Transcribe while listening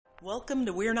Welcome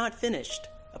to We're Not Finished,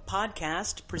 a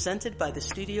podcast presented by the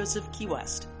studios of Key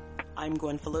West. I'm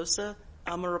Gwen Filosa.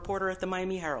 I'm a reporter at the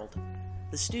Miami Herald.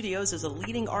 The Studios is a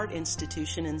leading art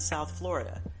institution in South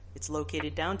Florida. It's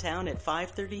located downtown at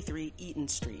 533 Eaton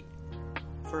Street.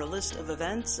 For a list of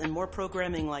events and more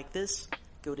programming like this,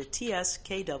 go to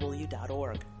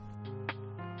tskw.org.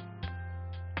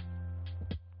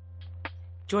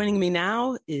 Joining me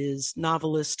now is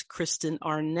novelist Kristen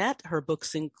Arnett. Her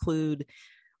books include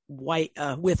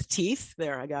With Teeth.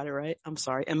 There, I got it right. I'm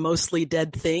sorry. And Mostly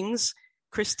Dead Things.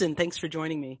 Kristen, thanks for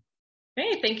joining me.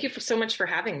 Hey, thank you so much for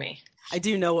having me. I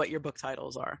do know what your book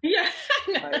titles are. Yeah.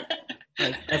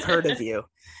 I've heard of you.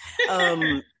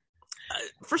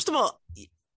 First of all,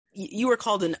 you were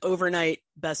called an overnight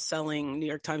New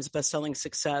York Times bestselling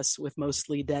success with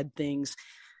Mostly Dead Things.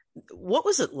 What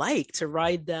was it like to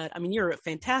write that? I mean, you're a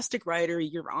fantastic writer.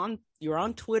 You're on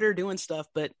Twitter doing stuff,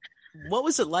 but what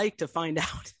was it like to find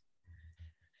out?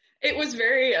 It was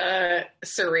very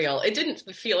surreal. It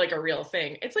didn't feel like a real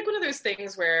thing. It's like one of those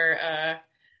things where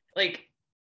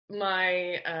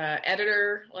my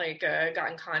editor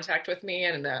got in contact with me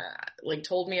and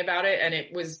told me about it, and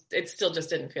it still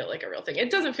just didn't feel like a real thing. It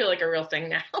doesn't feel like a real thing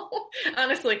now.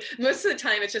 Honestly, most of the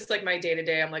time it's just like my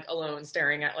day-to-day. I'm like alone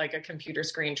staring at like a computer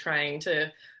screen trying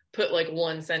to put like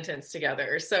one sentence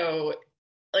together. So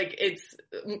it's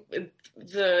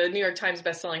the New York Times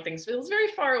bestselling things feels very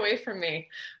far away from me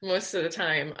most of the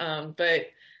time. But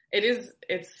it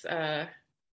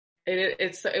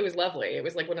was lovely. It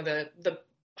was like one of the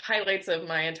highlights of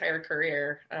my entire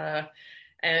career.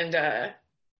 And I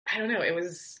don't know, it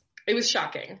was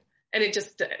shocking. And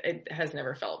it has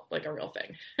never felt like a real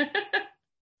thing.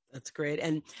 That's great.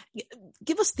 And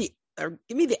give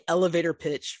me the elevator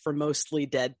pitch for Mostly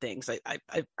Dead Things.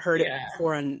 I've heard it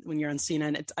before when you're on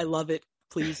CNN. I love it.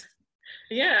 Please.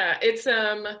 Yeah, it's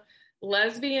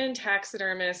lesbian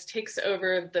taxidermist takes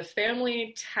over the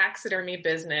family taxidermy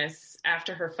business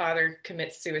after her father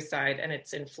commits suicide, and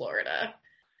it's in Florida.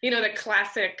 You know, that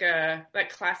classic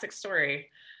story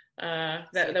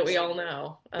that we all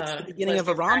know. It's the beginning of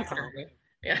a rom-com.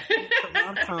 Yeah, a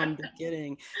rom-com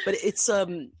beginning. But it's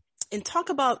and talk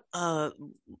about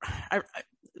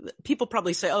people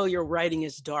probably say, "Oh, your writing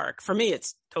is dark." For me,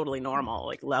 it's totally normal,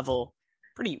 like level,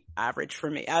 pretty average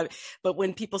for me. But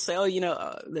when people say, "Oh,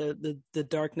 the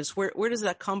darkness," where does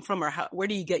that come from, or where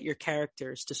do you get your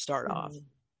characters to start off?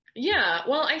 Yeah,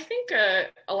 well, I think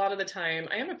a lot of the time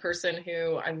I am a person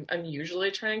who I'm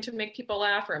usually trying to make people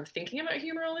laugh, or I'm thinking about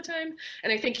humor all the time.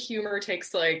 And I think humor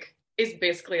is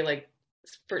basically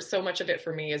for so much of it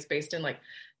for me is based in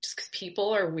just because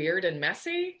people are weird and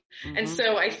messy. Mm-hmm. And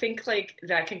so I think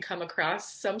that can come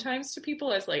across sometimes to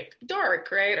people as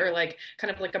dark, right? Or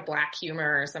kind of like a black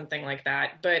humor or something like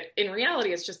that. But in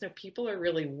reality, it's just people are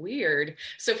really weird.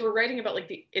 So if we're writing about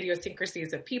the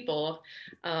idiosyncrasies of people,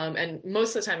 and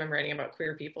most of the time I'm writing about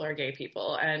queer people or gay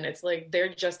people, and it's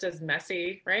they're just as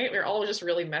messy, right? We're all just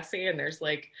really messy, and there's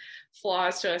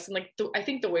flaws to us. And I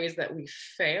think the ways that we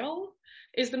fail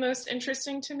is the most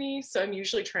interesting to me. So I'm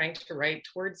usually trying to write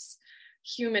towards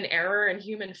human error and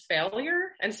human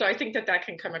failure. And so I think that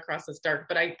can come across as dark,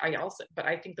 but I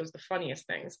think those are the funniest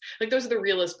things. Those are the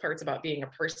realest parts about being a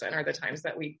person, are the times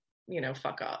that we,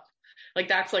 fuck up.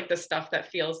 That's the stuff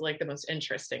that feels the most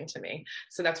interesting to me.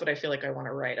 So that's what I feel like I want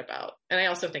to write about. And I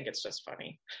also think it's just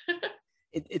funny.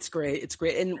 It's great. It's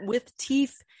great. And With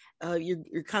Teeth,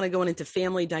 you're kind of going into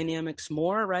family dynamics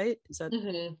more, right? Is that?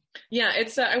 Mm-hmm. Yeah,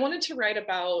 it's. I wanted to write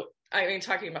about.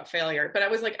 Talking about failure, but I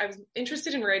was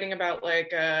interested in writing about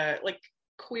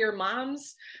queer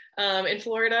moms in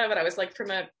Florida, but I was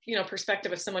from a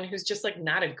perspective of someone who's just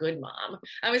not a good mom.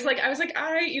 I was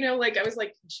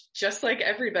just like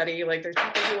everybody. There's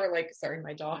people who are sorry,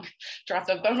 my dog dropped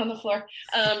a bone on the floor.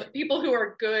 People who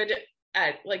are good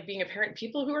at being a parent,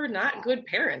 people who are not good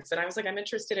parents. And I was I'm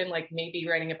interested in maybe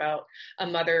writing about a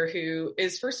mother who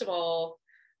is, first of all,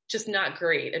 just not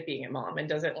great at being a mom and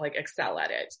doesn't excel at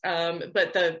it.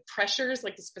 But the pressures,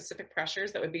 the specific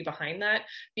pressures that would be behind that,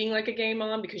 being a gay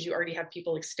mom, because you already have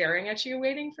people staring at you,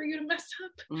 waiting for you to mess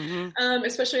up. Mm-hmm.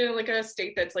 Especially in a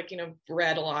state that's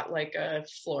bred a lot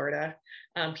Florida,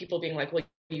 people being well,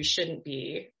 you shouldn't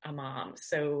be a mom,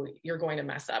 so you're going to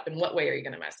mess up. In what way are you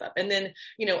going to mess up? And then,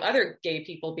 other gay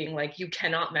people being you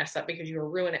cannot mess up because you'll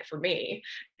ruin it for me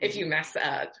if you mess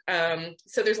up.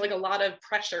 So there's a lot of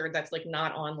pressure that's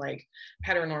not on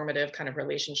heteronormative kind of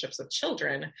relationships with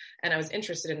children. And I was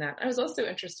interested in that. I was also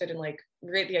interested in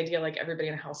the idea everybody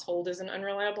in a household is an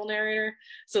unreliable narrator.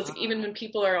 So it's even when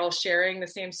people are all sharing the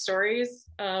same stories,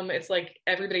 it's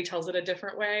everybody tells it a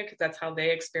different way because that's how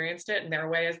they experienced it, and their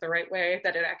way is the right way.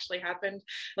 That it actually happened.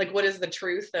 Like, what is the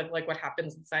truth of like what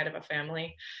happens inside of a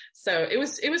family? So it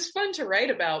was fun to write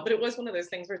about, but it was one of those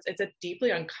things where it's a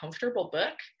deeply uncomfortable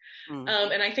book.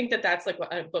 And I think that that's like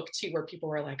a book too, where people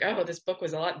were like, oh, this book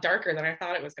was a lot darker than I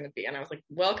thought it was going to be. And I was like,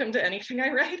 welcome to anything I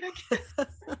write, I guess.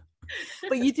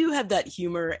 But you do have that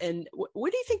humor. And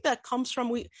where do you think that comes from?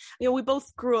 We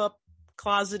both grew up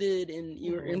closeted, and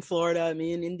you were in Florida,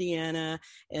 me in Indiana.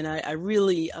 And I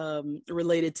really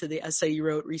related to the essay you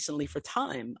wrote recently for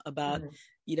Time about,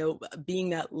 being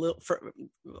that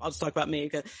I'll just talk about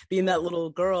me, being that little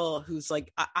girl who's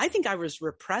like, I think I was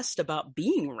repressed about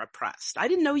being repressed. I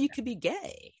didn't know you could be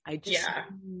gay. I just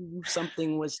knew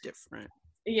something was different.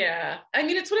 Yeah. I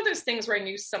mean, it's one of those things where I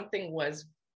knew something was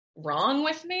wrong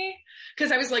with me,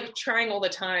 because I was like trying all the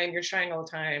time. You're trying all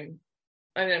the time.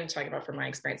 I mean, I'm talking about from my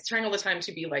experience, trying all the time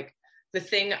to be like the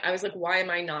thing. I was like, why am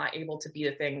I not able to be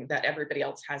the thing that everybody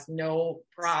else has no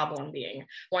problem being?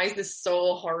 Why is this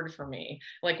so hard for me?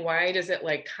 Like, why does it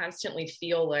like constantly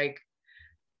feel like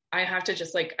I have to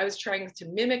just like, I was trying to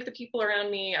mimic the people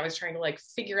around me. I was trying to like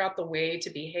figure out the way to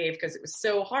behave, because it was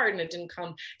so hard, and it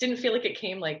didn't feel like it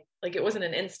came like it wasn't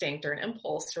an instinct or an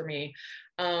impulse for me.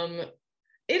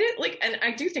 It is like, and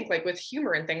I do think like with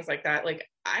humor and things like that, like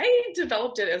I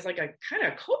developed it as like a kind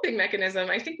of coping mechanism.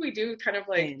 I think we do kind of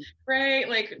like, right,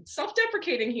 like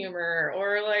self-deprecating humor,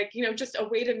 or like, just a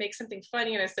way to make something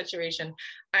funny in a situation.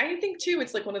 I think too,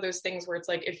 it's like one of those things where it's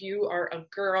like, if you are a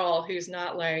girl who's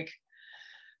not like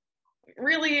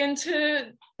really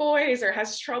into boys or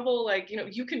has trouble, like,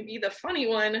 you can be the funny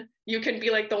one, you can be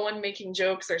like the one making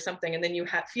jokes or something, and then you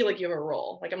feel like you have a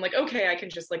role. Like, I'm like, okay, I can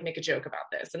just like make a joke about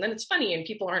this, and then it's funny and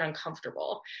people aren't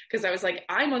uncomfortable, because I was like,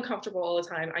 I'm uncomfortable all the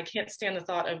time. I can't stand the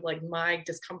thought of like my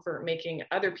discomfort making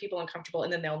other people uncomfortable,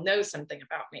 and then they'll know something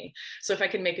about me. So if I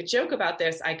can make a joke about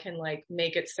this, I can like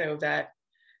make it so that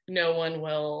no one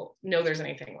will know there's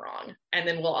anything wrong. And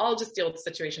then we'll all just deal with the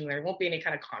situation. There won't be any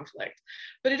kind of conflict.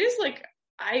 But it is like,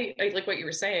 I like what you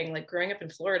were saying, like growing up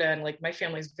in Florida, and like my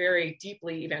family's very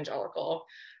deeply evangelical.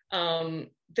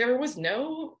 There was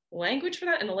no language for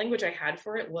that. And the language I had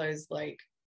for it was like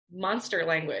monster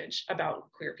language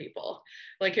about queer people.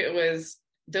 Like it was,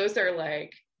 those are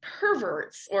like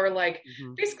perverts, or like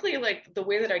basically like the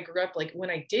way that I grew up, like when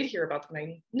I did hear about them,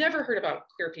 I never heard about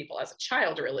queer people as a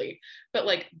child really, but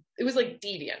like it was like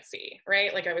deviancy,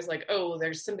 right? Like I was like, oh,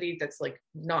 there's somebody that's like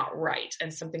not right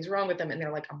and something's wrong with them, and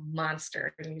they're like a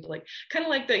monster, and you like kind of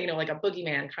like the like a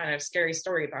boogeyman kind of scary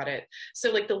story about it.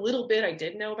 So like the little bit I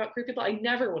did know about queer people, I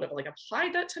never would have like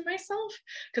applied that to myself,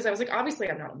 because I was like, obviously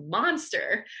I'm not a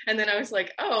monster. And then I was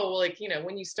like, oh, like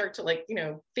when you start to like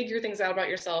figure things out about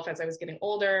yourself as I was getting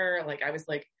older, like I was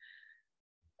like,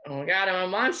 oh my God, I'm a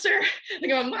monster.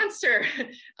 Like I'm a monster.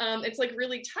 It's like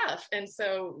really tough. And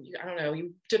so I don't know,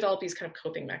 you develop these kind of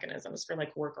coping mechanisms for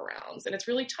like workarounds. And it's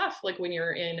really tough. Like when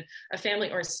you're in a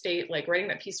family or a state, like writing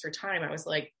that piece for Time, I was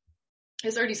like,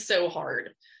 it's already so hard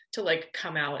to like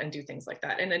come out and do things like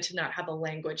that. And then to not have a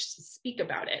language to speak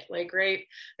about it. Like, right.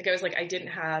 Like I was like, I didn't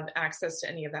have access to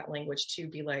any of that language to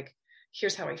be like,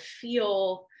 here's how I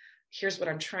feel. Here's what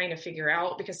I'm trying to figure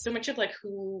out, because so much of like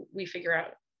who we figure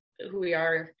out who we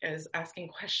are is asking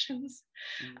questions,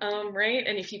 right?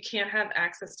 And if you can't have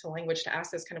access to language to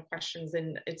ask those kind of questions,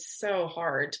 then it's so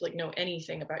hard to like know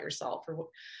anything about yourself, or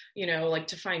like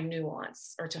to find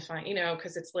nuance, or to find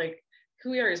because it's like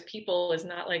who we are as people is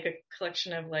not like a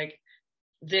collection of like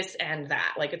this and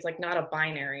that. Like it's like not a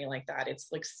binary like that. It's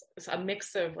like it's a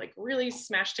mix of like really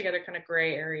smashed together kind of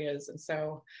gray areas. And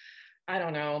so I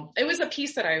don't know. It was a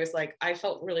piece that I was like, I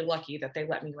felt really lucky that they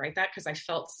let me write that, because I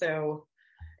felt so,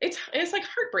 it's like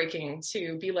heartbreaking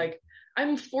to be like,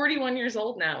 I'm 41 years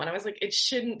old now. And I was like, it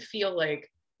shouldn't feel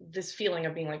like this feeling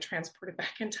of being like transported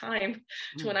back in time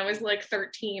to when I was like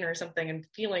 13 or something, and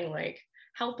feeling like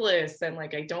helpless, and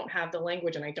like I don't have the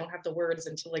language and I don't have the words,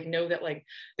 and to like know that like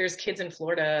there's kids in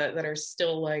Florida that are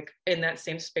still like in that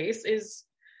same space is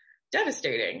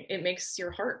devastating. It makes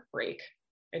your heart break.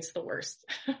 It's the worst.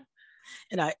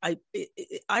 And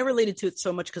I related to it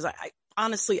so much, because I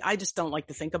honestly, I just don't like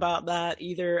to think about that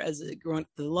either, as growing up,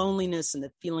 the loneliness and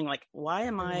the feeling like, why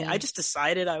am I just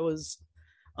decided I was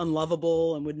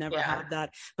unlovable and would never have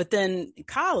that. But then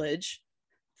college,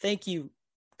 thank you,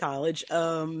 college.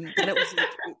 And it was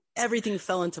like, everything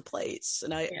fell into place.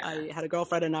 And I had a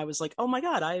girlfriend, and I was like, oh my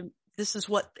God, this is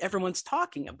what everyone's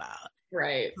talking about.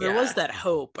 Right. There was that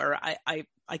hope, or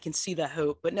I can see that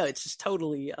hope, but no, it's just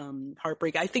totally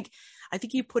heartbreak. I think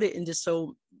you put it into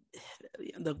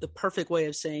the perfect way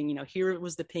of saying, here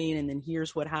was the pain, and then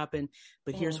here's what happened,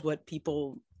 but here's what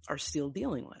people are still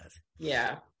dealing with.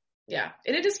 Yeah. Yeah.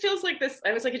 And it just feels like this.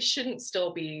 I was like, it shouldn't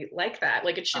still be like that.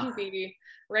 Like it shouldn't be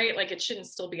right. Like it shouldn't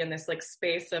still be in this like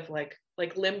space of like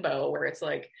limbo where it's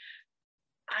like,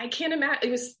 I can't imagine.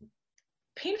 It was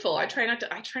painful. I try not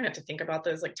to think about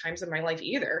those like times in my life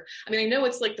either. I mean, I know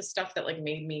it's like the stuff that like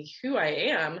made me who I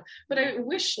am, but I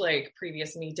wish like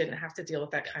previous me didn't have to deal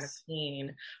with that kind of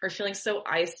pain or feeling so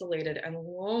isolated and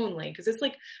lonely, because it's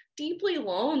like deeply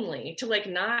lonely to like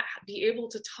not be able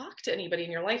to talk to anybody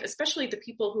in your life, especially the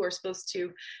people who are supposed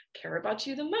to care about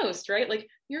you the most, right? Like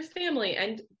your family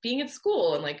and being at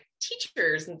school and like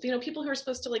teachers and, you know, people who are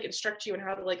supposed to like instruct you in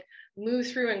how to like move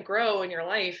through and grow in your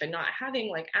life, and not having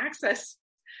like access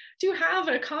to have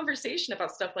a conversation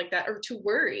about stuff like that, or to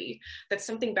worry that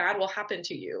something bad will happen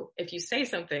to you if you say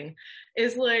something,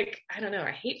 is like, I don't know.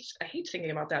 I hate thinking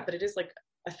about that, but it is like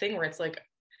a thing where it's like,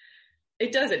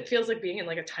 it feels like being in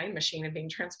like a time machine and being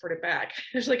transported back.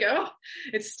 It's like, oh,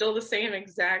 it's still the same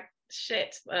exact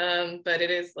shit. But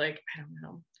it is like, I don't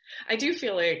know. I do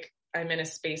feel like I'm in a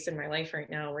space in my life right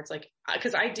now where it's like,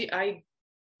 because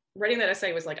writing that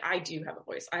essay was like, I do have a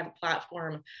voice. I have a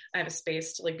platform. I have a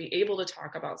space to like be able to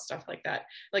talk about stuff like that.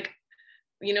 Like,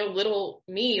 you know, little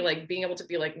me, like being able to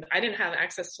be like, I didn't have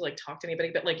access to like talk to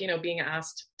anybody, but like, you know, being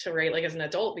asked to write like as an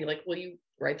adult, be like, will you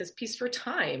write this piece for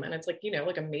Time? And it's like, you know,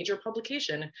 like a major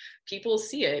publication, people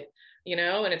see it, you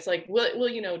know, and it's like, well,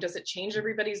 you know, does it change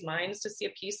everybody's minds to see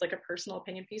a piece, like a personal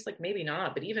opinion piece? Like maybe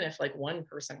not, but even if like one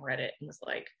person read it and was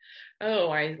like, oh,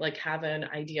 I like have an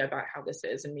idea about how this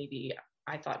is, and maybe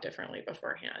I thought differently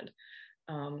beforehand.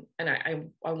 And I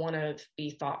want to be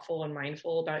thoughtful and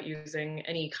mindful about using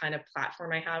any kind of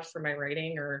platform I have for my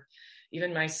writing, or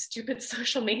even my stupid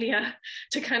social media,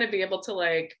 to kind of be able to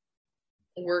like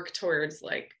work towards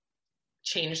like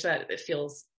change that it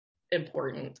feels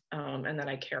important, and that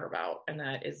I care about, and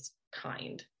that is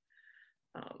kind.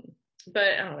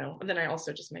 But I don't know. And then I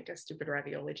also just make a stupid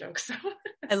ravioli joke. So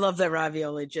I love that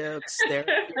ravioli jokes there.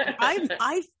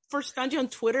 I first found you on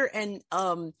Twitter, and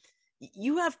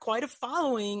you have quite a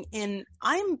following, and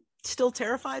I'm still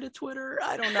terrified of Twitter.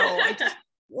 I don't know. I just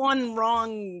one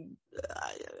wrong.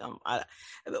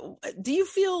 Do you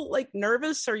feel like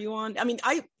nervous? Are you on? I mean,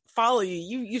 I follow you.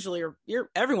 You usually are.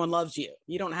 Everyone loves you.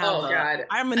 You don't have. Oh God.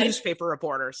 I'm a newspaper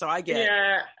reporter, so I get.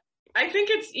 Yeah, I think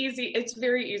it's easy. It's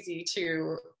very easy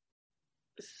to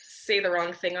say the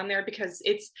wrong thing on there because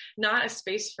it's not a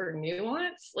space for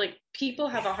nuance. Like people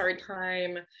have a hard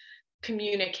time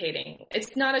communicating.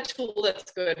 It's not a tool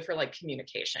that's good for like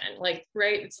communication. Like,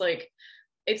 right? It's like,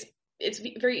 it's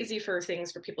very easy for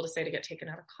things for people to say to get taken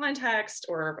out of context,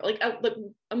 or like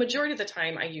a majority of the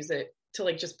time I use it to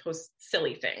like just post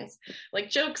silly things like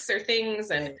jokes or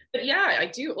things. And but yeah, I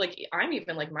do, like I'm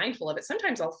even like mindful of it.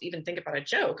 Sometimes I'll even think about a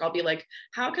joke. I'll be like,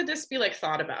 how could this be like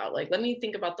thought about? Like, let me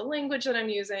think about the language that I'm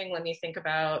using. Let me think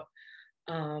about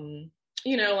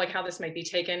you know, like how this might be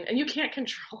taken. And you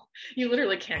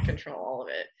literally can't control all of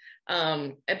it.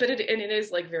 But it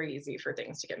is like very easy for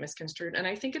things to get misconstrued. And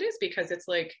I think it is because it's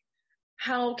like,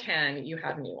 how can you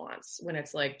have nuance when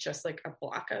it's like just like a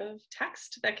block of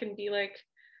text that can be like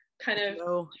kind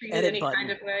of treated any button.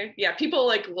 Kind of way. Yeah, people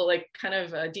like will like kind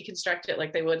of deconstruct it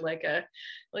like they would like a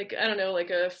like I don't know, like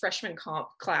a freshman comp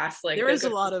class. Like there is a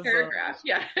lot of paragraph,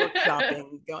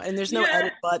 workshopping going, and there's no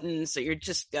edit button, so you're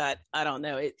just got I don't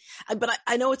know it. But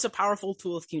I know it's a powerful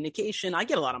tool of communication. I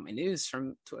get a lot of my news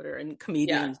from Twitter and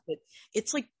comedians, but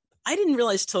it's like I didn't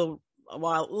realize till a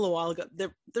little while ago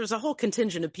there's a whole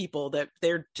contingent of people that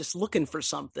they're just looking for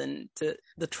something to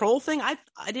the troll thing. I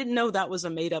didn't know that was a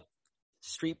made up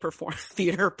street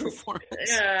theater performance.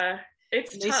 Yeah,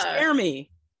 it's they scare me.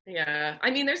 Yeah,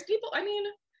 I mean there's people, I mean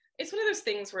it's one of those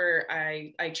things where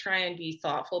I try and be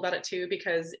thoughtful about it too,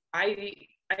 because I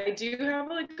do have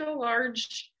like a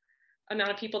large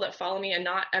amount of people that follow me, and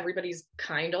not everybody's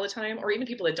kind all the time, or even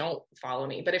people that don't follow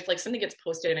me. But if like something gets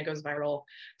posted and it goes viral,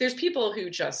 there's people who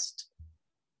just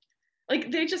like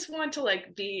they just want to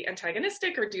like be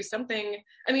antagonistic or do something.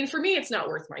 I mean, for me, it's not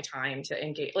worth my time to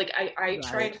engage. Like I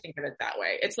try to think of it that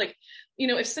way. It's like, you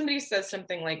know, if somebody says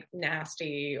something like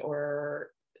nasty or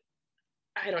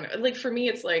I don't know, like for me,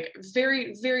 it's like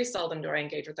very, very seldom do I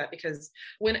engage with that, because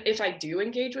if I do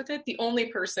engage with it, the only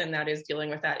person that is dealing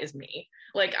with that is me.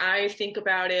 Like I think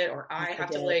about it, or I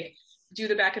have to like do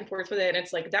the back and forth with it. And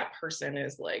it's like that person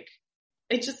is like,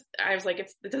 I was like,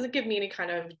 it doesn't give me any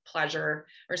kind of pleasure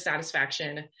or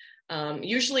satisfaction.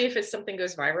 Usually if something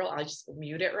goes viral, I'll just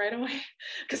mute it right away.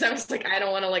 Cause I was like, I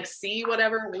don't want to like see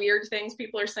whatever weird things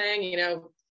people are saying, you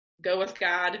know, go with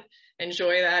God,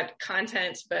 enjoy that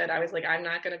content. But I was like, I'm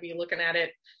not going to be looking at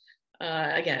it.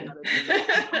 again.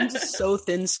 I'm just so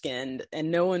thin-skinned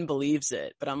and no one believes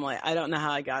it, but I'm like, I don't know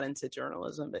how I got into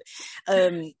journalism, but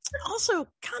also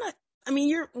kind of, I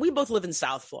mean, we both live in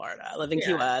South Florida. I live in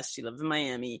Key West. You live in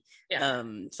Miami. Yeah.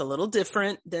 It's a little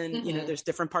different than, there's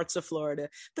different parts of Florida,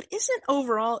 but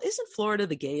isn't Florida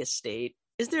the gayest state?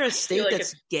 Is there a state like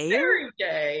that's gayer? Very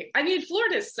gay. I mean,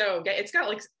 Florida is so gay. It's got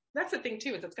like, that's the thing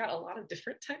too, is it's got a lot of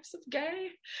different types of gay.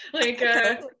 Like,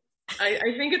 I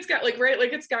think it's got like, right,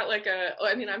 like it's got like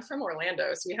I mean, I'm from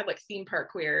Orlando, so we have like theme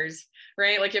park queers,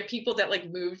 right? Like you have people that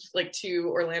like moved like to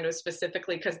Orlando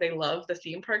specifically because they love the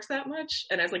theme parks that much.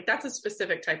 And I was like, that's a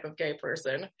specific type of gay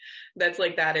person that's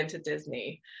like that into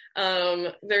Disney.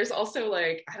 There's also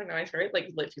like, I don't know, I've heard like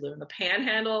if you live in the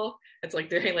Panhandle, it's like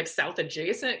they're like South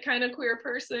adjacent kind of queer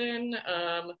person.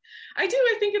 I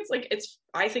think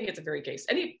it's a very gay,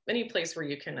 any place where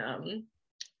you can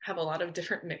have a lot of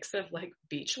different mix of like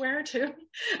beachwear too,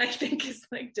 I think is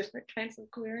like different kinds of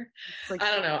queer. Like,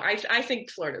 I don't know. I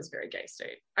think Florida is a very gay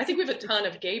state. I think we have a ton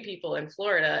of gay people in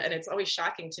Florida, and it's always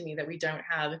shocking to me that we don't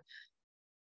have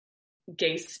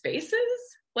gay spaces.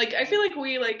 Like, I feel like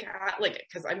we like,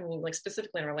 cause I mean like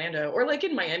specifically in Orlando or like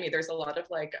in Miami, there's a lot of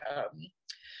like,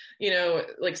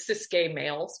 like cis gay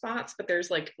male spots, but there's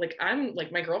like I'm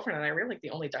like my girlfriend and I, we're like the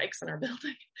only dykes in our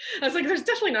building. I was like, there's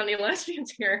definitely not any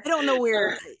lesbians here. I don't know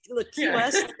where. Look, Key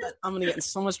West. I'm gonna get in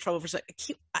so much trouble for saying.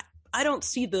 I don't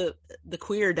see the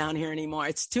queer down here anymore.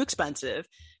 It's too expensive.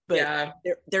 But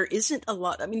there isn't a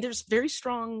lot. I mean, there's very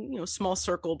strong, small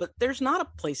circle, but there's not a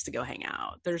place to go hang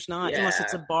out. There's not, unless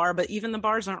it's a bar, but even the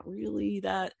bars aren't really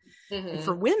that. And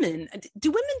for women,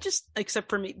 do women just, except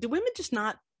for me, do women just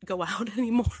not go out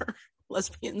anymore?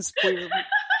 Lesbians, queer.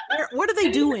 What are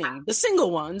they doing? The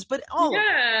single ones, but all of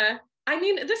them. I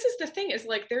mean, this is the thing is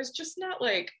like, there's just not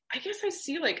like, I guess I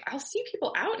see like, I'll see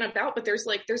people out and about, but there's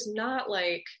not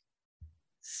like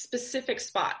specific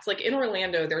spots. Like in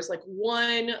Orlando, there's like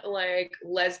one like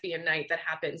lesbian night that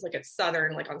happens like at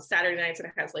Southern, like on Saturday nights, and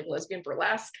it has like lesbian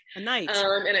burlesque. A night.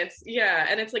 And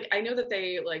it's like, I know that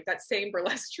they like that same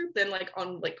burlesque troupe then like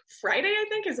on like Friday, I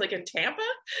think, is like in Tampa.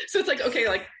 So it's like, okay,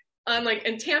 like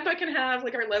and Tampa can have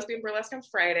like our lesbian burlesque on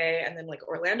Friday, and then like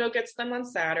Orlando gets them on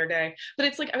Saturday. But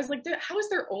it's like, I was like, how is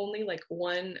there only like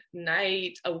one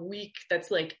night a week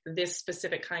that's like this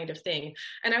specific kind of thing?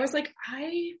 And I was like,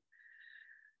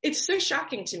 it's so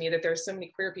shocking to me that there's so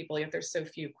many queer people, yet there's so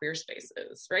few queer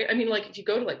spaces, right? I mean, like if you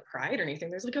go to like Pride or anything,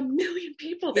 there's like a million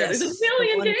people there. Yes, there's a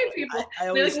million gay people.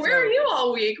 They're like, where are you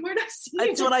all week? We're not seeing.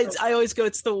 That's what I always go.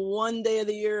 It's the one day of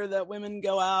the year that women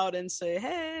go out and say,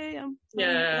 "Hey, I'm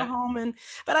going home."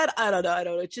 But I don't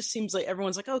know. It just seems like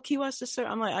everyone's like, "Oh, Key West is so."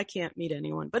 I'm like, I can't meet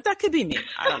anyone, but that could be me.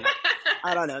 I don't know.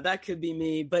 I don't know. That could be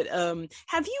me. But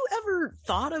have you ever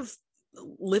thought of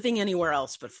living anywhere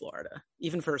else but Florida,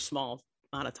 even for a small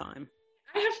amount of time?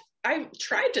 I've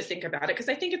tried to think about it because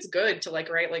I think it's good to like,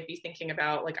 right, like be thinking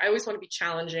about like, I always want to be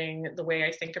challenging the way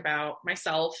I think about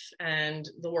myself and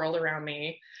the world around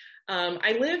me.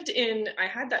 I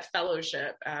had that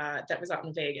fellowship that was out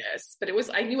in Vegas, but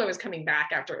I knew I was coming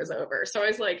back after it was over. So I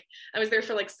was there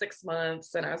for like 6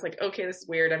 months, and I was like, okay, this is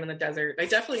weird. I'm in the desert. I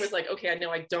definitely was like, okay, I know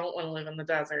I don't want to live in the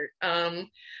desert.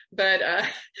 But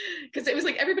because it was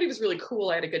like, everybody was really cool.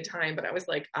 I had a good time, but I was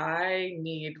like, I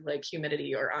need like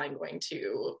humidity or I'm going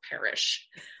to perish.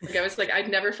 Like I was like,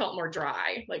 I'd never felt more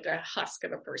dry, like a husk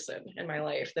of a person in my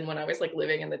life than when I was like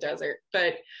living in the desert.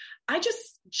 But I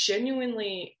just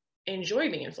genuinely enjoy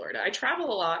being in Florida. I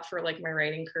travel a lot for like my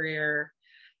writing career.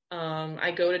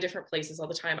 I go to different places all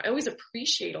the time. I always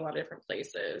appreciate a lot of different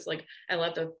places. Like I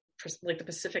love the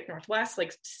Pacific Northwest,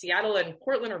 like Seattle and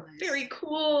Portland are very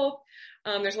cool.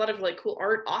 There's a lot of like cool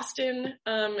art. Austin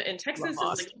in Texas is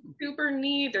like super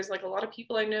neat. There's like a lot of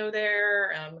people I know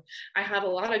there. I have a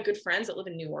lot of good friends that live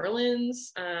in New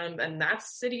Orleans, and that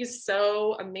city is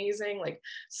so amazing, like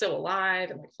so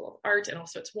alive and like full of art, and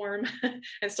also it's warm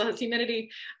and still has humidity.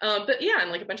 But yeah,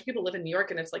 and like a bunch of people live in New York,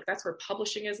 and it's like that's where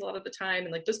publishing is a lot of the time,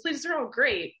 and like those places are all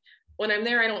great. When I'm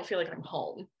there, I don't feel like I'm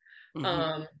home.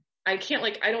 Mm-hmm.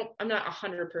 I'm not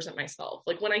 100% myself.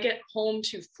 Like when I get home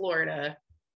to Florida,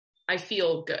 I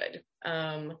feel good.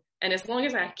 And as long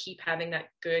as I keep having that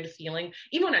good feeling,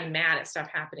 even when I'm mad at stuff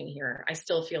happening here, I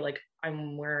still feel like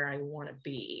I'm where I want to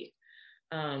be.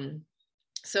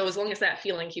 So as long as that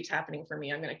feeling keeps happening for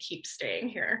me, I'm going to keep staying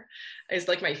here is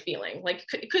like my feeling. Like,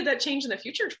 could that change in the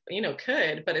future?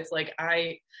 Could, but it's like,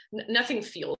 nothing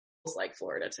feels like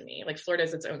Florida to me. Like Florida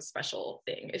is its own special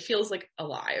thing. It feels like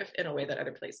alive in a way that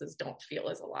other places don't feel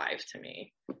as alive to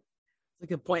me. a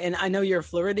good point. And I know you're a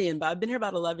Floridian, but I've been here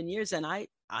about 11 years and I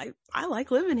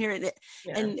like living here.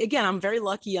 And again, I'm very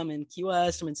lucky. I'm in Key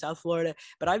West, I'm in South Florida,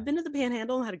 but I've been to the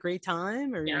Panhandle and had a great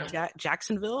time, or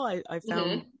Jacksonville. I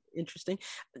found interesting.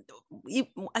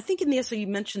 I think in the essay you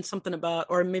mentioned something about,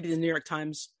 or maybe the New York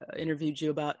Times interviewed you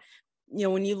about,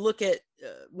 when you look at,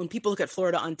 when people look at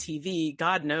Florida on TV,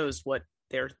 God knows what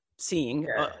they're seeing.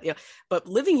 But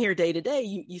living here day to day,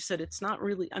 you said it's not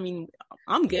really, I mean,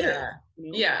 I'm good.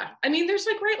 Yeah. I mean, there's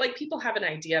like, right, like people have an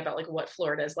idea about like what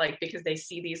Florida is like because they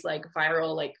see these like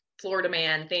viral, like Florida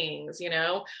man things,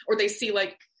 or they see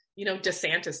like,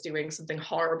 DeSantis doing something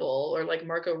horrible, or like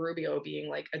Marco Rubio being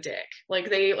like a dick.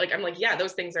 Like I'm like, yeah,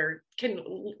 those things can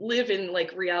live in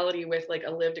like reality with like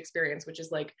a lived experience, which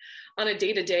is like on a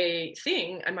day-to-day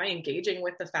thing. Am I engaging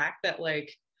with the fact that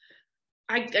like,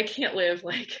 I can't live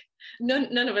like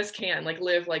none of us can like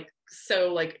live like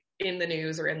so like in the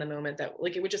news or in the moment that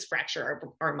like it would just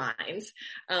fracture our minds.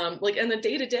 Like in the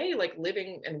day-to-day, like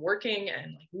living and working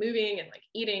and like moving and like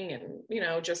eating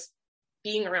and just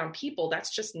being around people,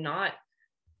 that's just not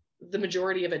the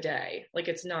majority of a day. Like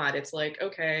it's like,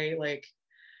 okay, like,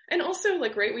 and also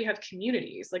like, right, we have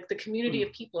communities, like the community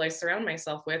of people I surround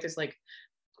myself with is like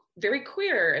very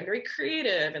queer and very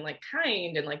creative and like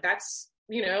kind, and like that's,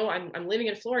 I'm living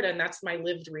in Florida and that's my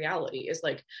lived reality, is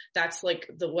like that's like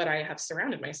what I have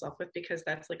surrounded myself with, because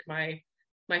that's like my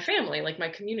family, like my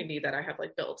community that I have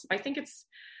like built. I think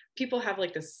people have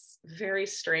like this very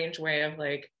strange way of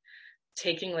like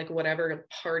taking like whatever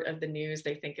part of the news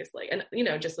they think is like, and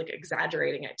just like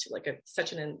exaggerating it to like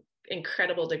such an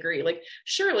incredible degree. Like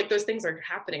sure, like those things are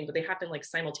happening, but they happen like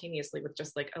simultaneously with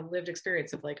just like a lived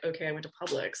experience of like, okay, I went to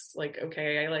Publix, like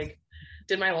okay, I like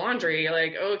did my laundry,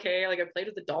 like okay, like I played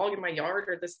with the dog in my yard,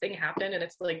 or this thing happened. And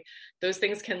it's like those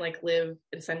things can like live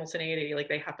in simultaneity, like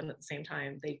they happen at the same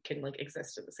time, they can like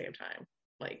exist at the same time.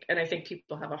 Like, and I think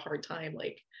people have a hard time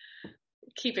like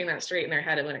keeping that straight in their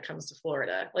head when it comes to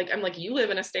Florida. Like I'm like, you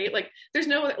live in a state, like there's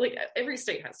no, like every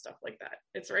state has stuff like that.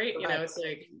 It's right. It's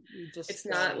like, it's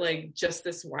not like just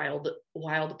this wild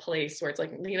place where it's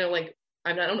like, like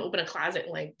I don't open a closet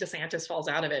and like DeSantis falls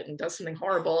out of it and does something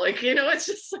horrible. Like, it's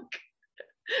just like,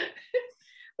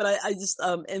 but I just,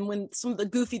 and when some of the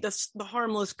goofy, the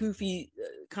harmless, goofy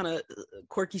kind of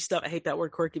quirky stuff, I hate that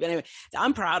word quirky, but anyway,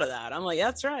 I'm proud of that. I'm like,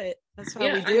 that's right. That's how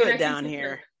we do it down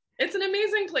here. It's an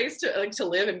amazing place to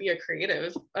live and be a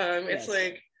creative. It's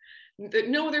like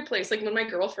no other place. Like when my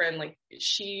girlfriend, like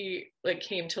she like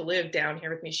came to live down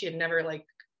here with me, she had never like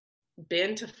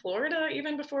been to Florida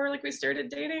even before like we started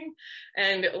dating.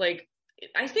 And like,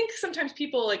 I think sometimes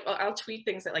people like, I'll tweet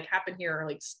things that like happen here, or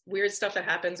like weird stuff that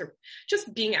happens, or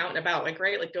just being out and about, like,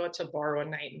 right. Like go out to a bar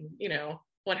one night and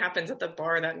what happens at the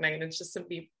bar that night. It's just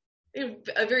simply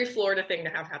a very Florida thing to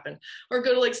have happen, or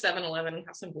go to like 7-Eleven and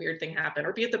have some weird thing happen,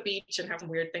 or be at the beach and have some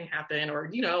weird thing happen,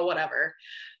 or whatever.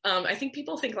 I think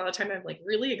people think a lot of time I'm like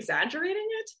really exaggerating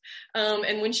it,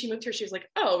 and when she moved here, she was like,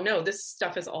 oh no, this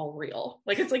stuff is all real,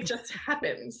 like it's like just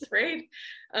happens, right?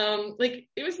 Like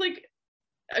it was like,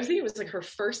 I think it was like her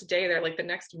first day there, like the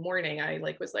next morning I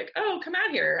like was like, oh, come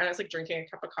out here, and I was like drinking a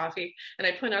cup of coffee and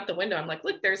I point out the window, I'm like,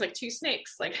 look, there's like 2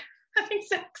 snakes like having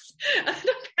sex on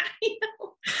the patio.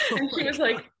 And she was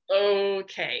like,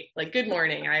 okay, like, good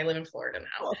morning, I live in Florida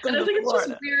now. Welcome. And I was like, it's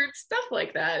just weird stuff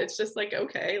like that. It's just like,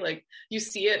 okay, like you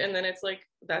see it, and then it's like,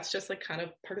 that's just like kind of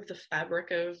part of the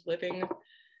fabric of living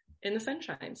in the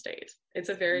Sunshine State. It's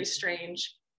a very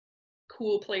strange,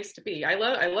 cool place to be. I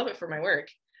love it for my work.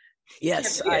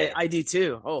 Yes, I do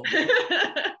too. Oh,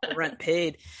 rent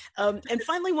paid. And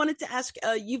finally, wanted to ask,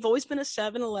 you've always been a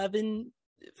 7-Eleven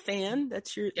fan.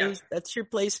 That's your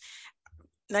place.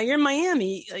 Now you're in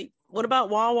Miami. Like, what about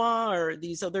Wawa or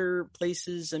these other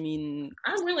places? I mean,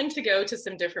 I'm willing to go to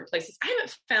some different places. I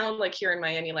haven't found like here in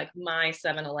Miami, like my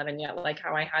 7-Eleven yet, like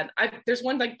how there's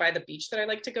one like by the beach that I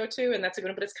like to go to, and that's a good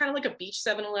one, but it's kind of like a beach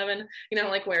 7-Eleven,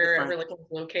 like wherever like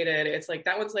it's located. It's like,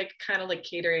 that one's like kind of like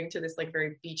catering to this like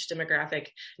very beach demographic,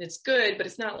 and it's good, but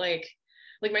it's not like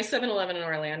my 7-Eleven in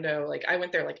Orlando, like I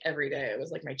went there like every day. It was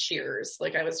like my Cheers.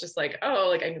 Like I was just like, oh,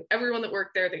 like I knew everyone that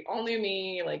worked there. They all knew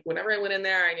me. Like whenever I went in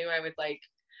there, I knew I would like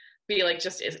be like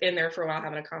just in there for a while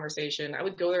having a conversation. I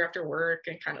would go there after work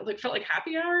and kind of like felt like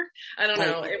happy hour. I don't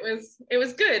know. It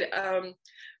was good.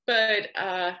 But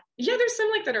yeah, there's some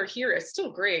like that are here. It's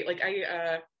still great. Like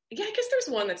I guess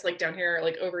there's one that's like down here,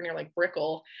 like over near like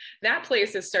Brickell. That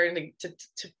place is starting to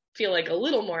feel like a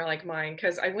little more like mine,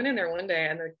 because I went in there one day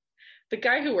and the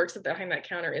guy who works behind that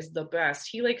counter is the best.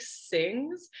 He like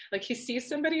sings, like he sees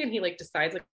somebody and he like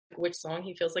decides like which song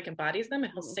he feels like embodies them,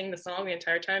 and he'll sing the song the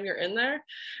entire time you're in there.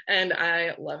 And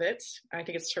I love it. I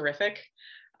think it's terrific.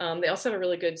 They also have a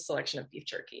really good selection of beef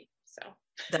jerky. So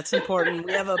that's important.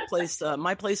 We have a place,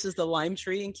 my place is the Lime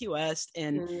Tree in Key West,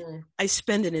 and I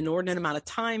spend an inordinate amount of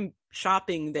time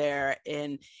shopping there.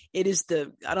 And it is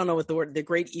I don't know what the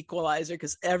great equalizer,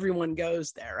 because everyone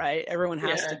goes there, right? Everyone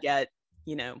has to get,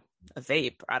 a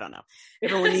vape. I don't know.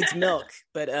 Everyone needs milk,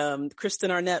 but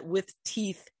Kristen Arnett, With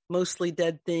Teeth, Mostly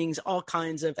Dead Things, all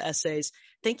kinds of essays.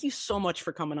 Thank you so much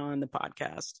for coming on the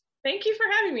podcast. Thank you for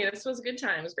having me. This was a good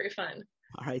time. It was very fun.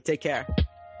 All right. Take care.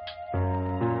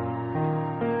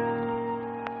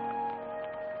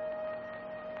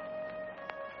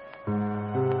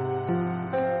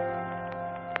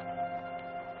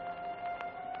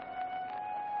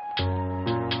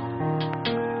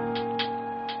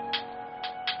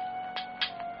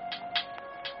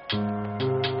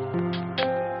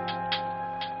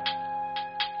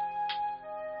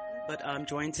 But I'm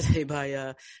joined today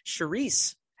by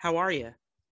Sharese. How are you?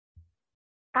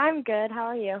 I'm good. How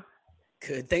are you?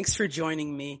 Good. Thanks for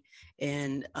joining me.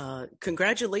 And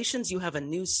congratulations. You have a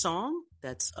new song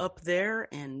that's up there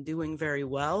and doing very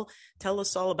well. Tell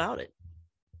us all about it.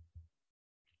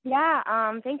 Yeah,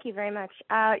 thank you very much.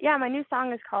 My new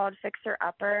song is called Fixer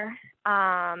Upper.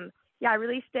 I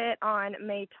released it on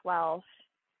May 12th.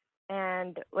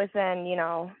 And within,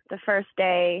 the first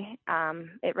day,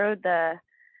 it rode the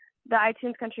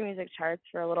iTunes country music charts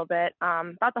for a little bit,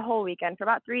 about the whole weekend, for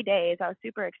about 3 days. I was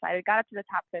super excited, got up to the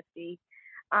top 50.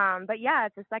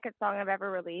 It's the second song I've ever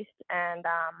released, and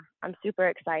I'm super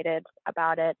excited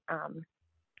about it.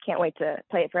 Can't wait to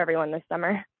play it for everyone this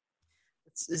summer.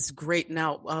 It's great.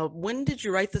 Now, when did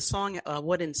you write the song?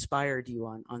 What inspired you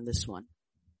on this one?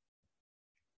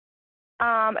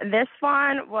 This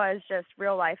one was just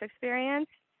real life experience.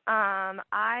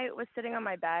 I was sitting on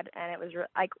my bed, and it was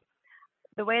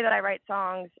the way that I write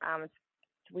songs, it's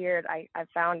weird. I've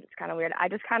found it's kind of weird. I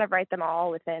just kind of write them all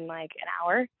within like an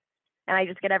hour, and I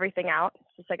just get everything out.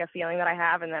 It's just like a feeling that I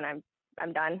have, and then I'm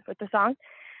done with the song.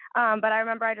 But I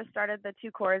remember I just started the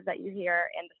 2 chords that you hear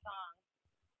in the song.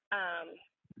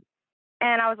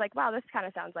 And I was like, wow, this kind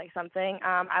of sounds like something.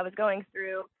 I was going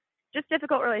through just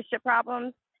difficult relationship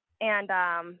problems, and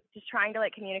just trying to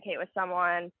like communicate with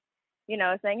someone,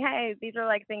 saying, hey, these are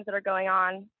like things that are going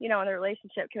on, in the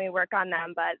relationship. Can we work on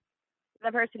them? But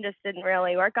the person just didn't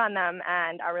really work on them,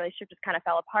 and our relationship just kind of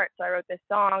fell apart. So I wrote this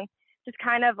song, just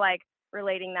kind of like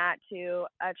relating that to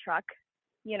a truck,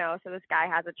 so this guy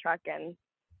has a truck, and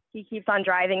he keeps on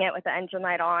driving it with the engine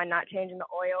light on, not changing the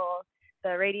oil.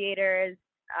 The radiator is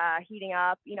heating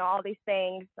up, all these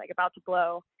things, like about to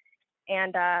blow.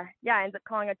 And I ended up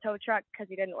calling a tow truck because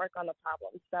he didn't work on the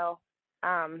problem. So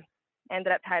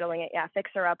ended up titling it,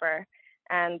 Fixer Upper.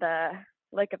 And the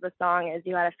lick of the song is,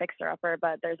 you had a fixer upper,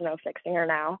 but there's no fixing her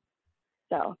now.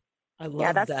 So I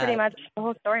love that's that. Pretty much the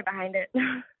whole story behind it.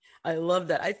 I love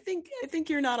that. I think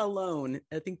you're not alone.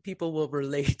 I think people will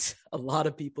relate. A lot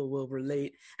of people will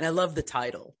relate. And I love the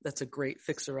title. That's a great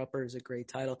Fixer Upper is a great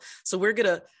title. So we're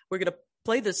gonna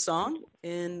play this song,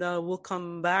 and we'll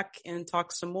come back and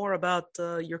talk some more about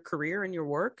your career and your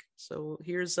work. So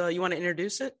here's you want to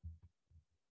introduce it?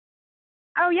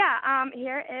 Oh yeah.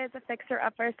 Here is a Fixer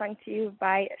Upper sung to you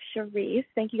by Sharese.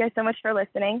 Thank you guys so much for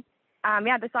listening.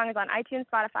 The song is on iTunes,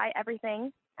 Spotify,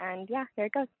 everything. And here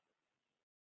it goes.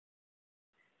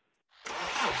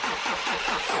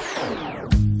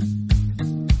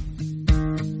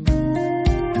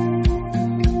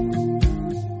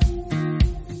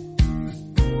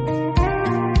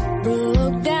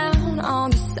 Broke down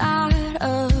on the side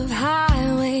of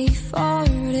Highway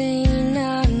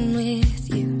 49 with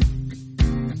you.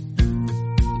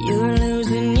 You're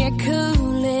losing your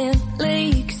coolant,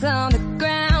 leaks on the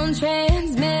ground,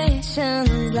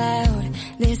 transmission's loud.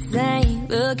 This ain't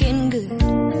looking good.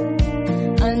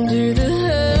 Under the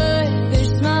hood,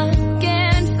 there's smoke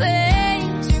and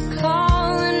flames. You're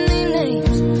calling me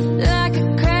names like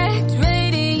a cracked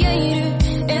radiator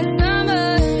in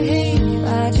summer heat.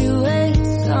 Why'd you wait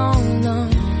so long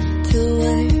to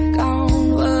work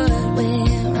on what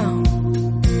went wrong?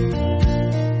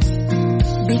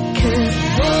 Because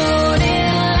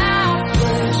morning lights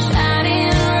were shining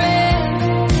red.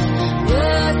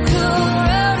 What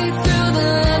corroded through the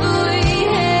love we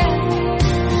had?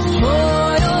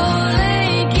 Oil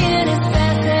leaking as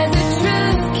fast as the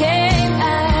truth came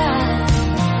out.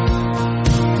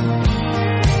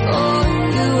 Oh,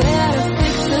 you had a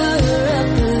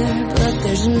fixer-upper, but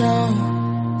there's no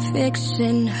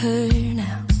fixing her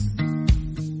now.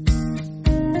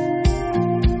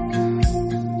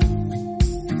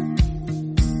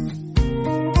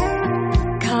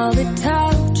 Call the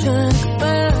tow truck,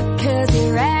 but 'cause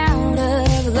you're out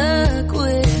of luck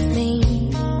with me.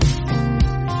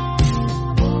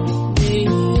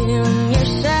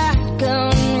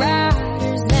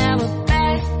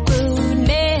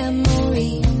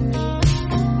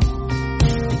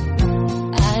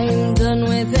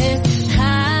 with this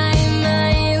high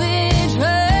mileage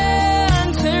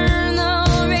run. Turn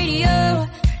the radio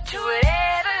to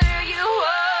whatever you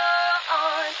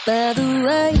want. By the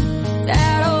way,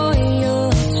 that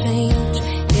oil change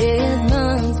is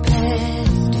months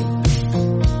past due.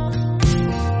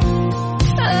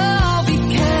 Oh,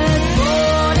 because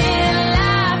morning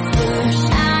lights were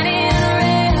shining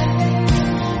red,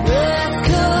 rust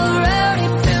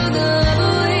corroded through the love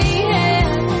we had.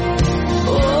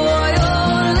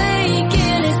 Oil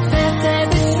leaking as fast as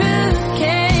the truth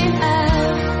came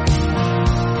out.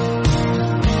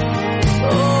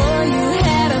 Oh, you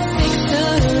had a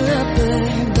fixer-upper,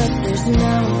 but there's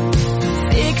no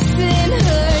fixing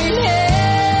her now.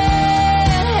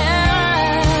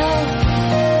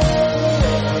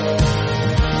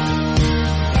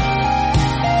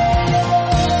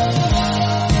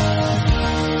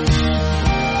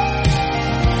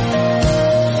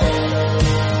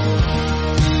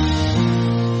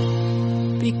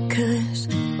 Because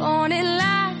morning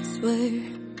lights were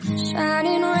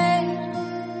shining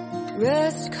red,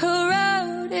 rust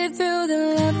corroded through the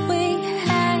love we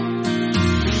had.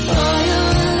 Oil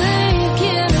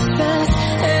leaking as fast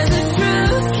as the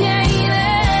truth came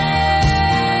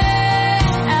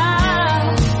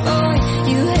out. Boy,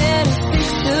 you had a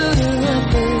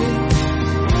fixer-upper.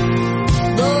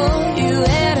 Boy, you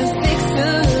had a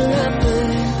fixer-upper,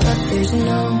 but there's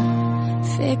no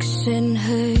fixing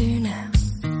her now.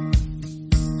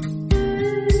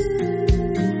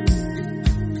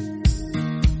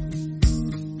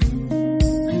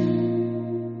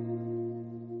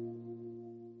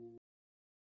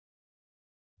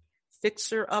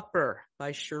 Fixer Upper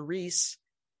by Sharese.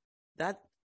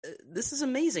 This is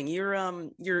amazing. You're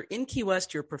in Key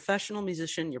West, you're a professional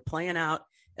musician, you're playing out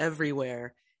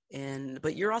everywhere,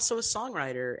 but you're also a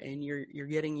songwriter and you're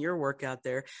getting your work out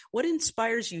there. What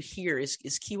inspires you here?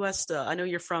 Is Key West, I know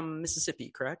you're from Mississippi,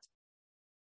 correct?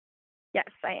 Yes,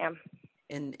 I am.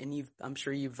 And I'm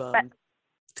sure you've But-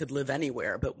 could live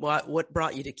anywhere, but what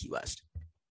brought you to Key West?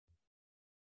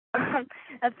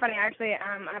 That's funny. Actually,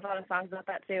 I have a lot of songs about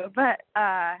that too. But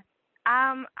I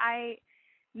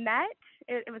met,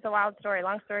 it was a wild story,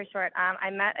 long story short.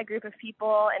 I met a group of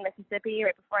people in Mississippi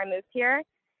right before I moved here.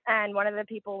 And one of the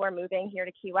people were moving here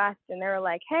to Key West. And they were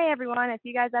like, hey, everyone, if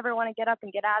you guys ever want to get up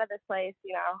and get out of this place,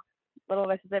 little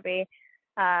Mississippi,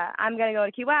 I'm going to go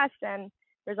to Key West. And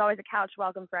there's always a couch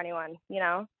welcome for anyone,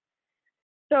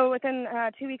 So within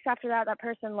 2 weeks after that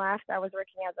person left. I was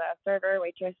working as a server,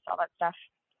 waitress, all that stuff,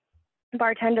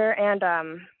 bartender, and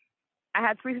I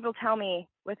had 3 people tell me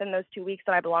within those 2 weeks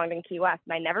that I belonged in Key West,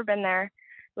 and I'd never been there.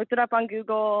 Looked it up on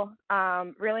Google,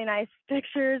 really nice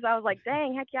pictures. I was like,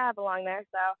 dang, heck yeah, I belong there.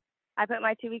 So I put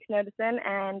my 2 weeks notice in,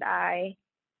 and I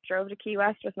drove to Key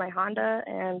West with my Honda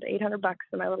and $800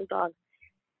 and my little dog.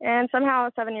 And somehow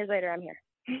 7 years later, I'm here.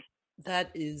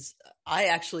 That is,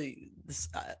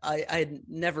 I'd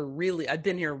never really, I'd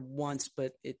been here once,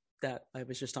 but I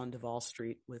was just on Duval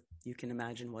Street you can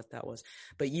imagine what that was.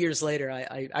 But years later,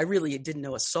 I really didn't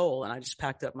know a soul, and I just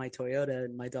packed up my Toyota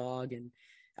and my dog, and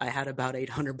I had about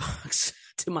 $800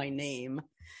 to my name,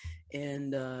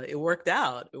 and it worked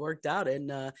out. And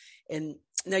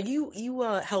now you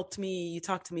helped me. You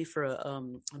talked to me for a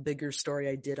bigger story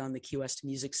I did on the Key West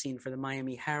music scene for the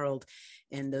Miami Herald,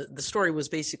 and the story was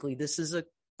basically, this is a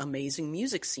amazing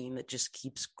music scene that just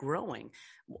keeps growing.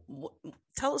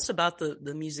 Tell us about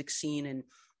the music scene,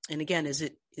 and again,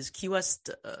 is Key West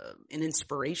an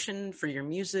inspiration for your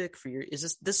music?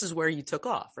 This is where you took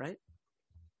off, right?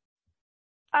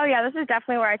 Oh yeah, this is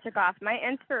definitely where I took off. My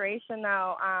inspiration,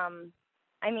 though, I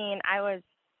was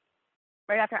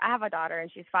right after, I have a daughter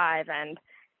and she's 5, and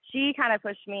she kind of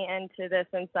pushed me into this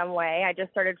in some way. I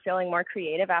just started feeling more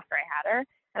creative after I had her,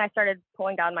 and I started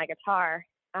pulling down my guitar.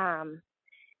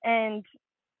 And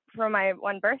for my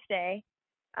one birthday,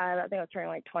 I think I was turning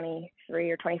like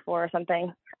 23 or 24 or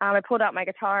something, I pulled out my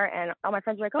guitar, and all my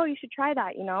friends were like, oh, you should try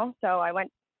that, So I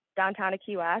went downtown to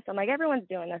Key West. I'm like, everyone's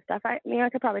doing this stuff. I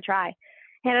could probably try.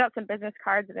 Handed out some business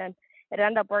cards, and then it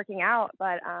ended up working out.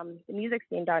 But the music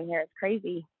scene down here is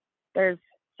crazy. There's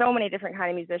so many different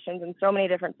kind of musicians and so many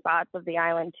different spots of the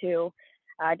island too,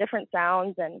 different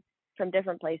sounds and from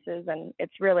different places, and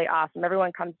it's really awesome.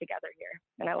 Everyone comes together here,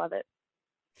 and I love it.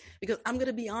 Because I'm going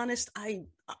to be honest, I'm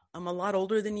a lot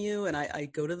older than you, and I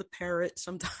go to the Parrot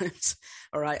sometimes,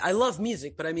 or I love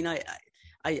music, but I mean, I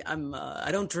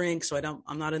don't drink, so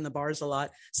I'm not in the bars a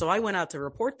lot. So I went out to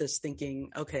report this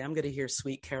thinking, okay, I'm going to hear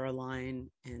Sweet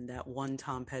Caroline and that one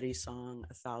Tom Petty song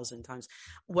 1,000 times.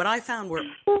 What I found were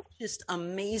just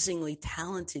amazingly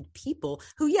talented people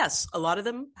who, yes, a lot of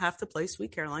them have to play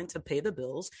Sweet Caroline to pay the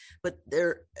bills, but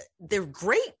they're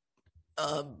great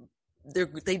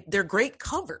they're great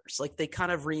covers. Like they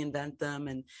kind of reinvent them,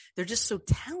 and they're just so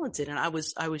talented. And I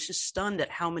was just stunned at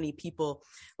how many people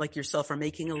like yourself are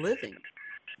making a living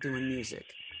doing music.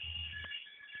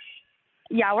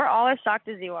 Yeah, we're all as shocked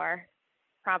as you are,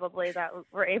 probably, that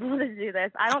we're able to do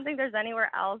this. I don't think there's anywhere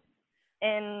else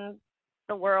in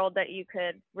the world that you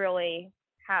could really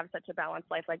have such a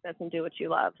balanced life like this and do what you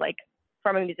love, like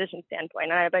from a musician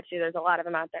standpoint. And I bet you there's a lot of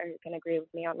them out there who can agree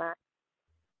with me on that.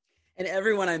 And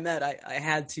everyone I met, I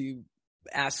had to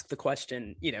ask the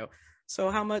question, so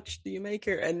how much do you make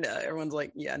here? And everyone's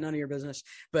like, yeah, none of your business.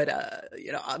 But,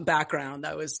 background,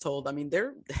 I was told, I mean,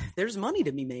 there's money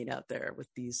to be made out there with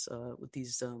these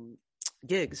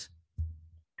gigs.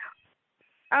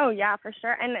 Oh, yeah, for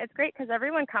sure. And it's great because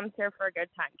everyone comes here for a good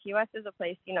time. Key West is a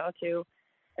place, to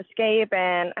escape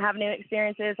and have new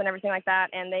experiences and everything like that.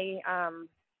 And they,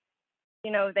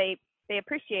 they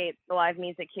appreciate the live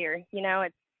music here.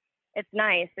 It's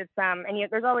nice. It's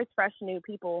there's always fresh new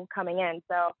people coming in,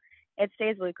 so it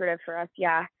stays lucrative for us.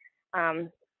 Yeah,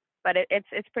 but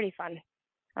it's pretty fun.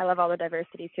 I love all the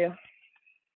diversity too.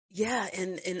 Yeah,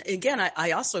 and again,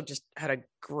 I also just had a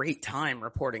great time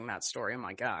reporting that story. Oh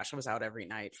my gosh, I was out every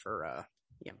night for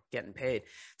getting paid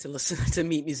to listen to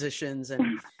meet musicians,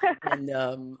 and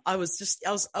I was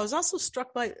also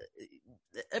struck by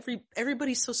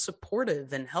everybody's so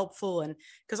supportive and helpful, and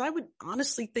because I would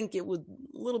honestly think it was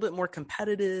a little bit more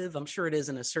competitive. I'm sure it is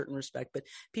in a certain respect, but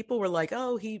people were like,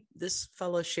 oh, this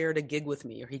fella shared a gig with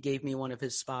me, or he gave me one of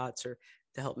his spots, or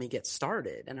to help me get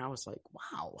started. And I was like,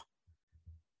 wow.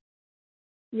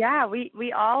 Yeah, we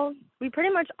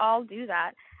pretty much all do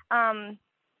that.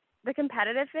 The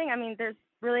competitive thing, I mean, there's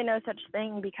really no such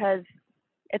thing because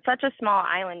it's such a small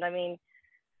island. I mean,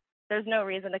 there's no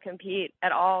reason to compete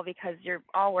at all because you're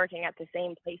all working at the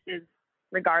same places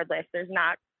regardless. There's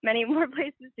not many more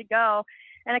places to go.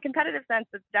 In a competitive sense,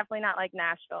 it's definitely not like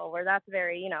Nashville, where that's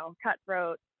very,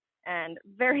 cutthroat and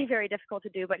very, very difficult to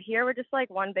do. But here we're just like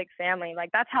one big family.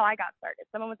 Like that's how I got started.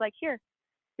 Someone was like, here's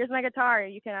my guitar.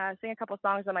 You can sing a couple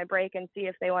songs on my break and see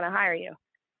if they want to hire you.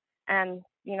 And,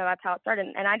 that's how it started.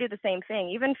 And I do the same thing.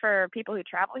 Even for people who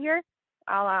travel here,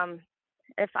 I'll,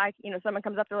 if someone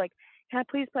comes up, they're like, can I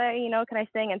please play, can I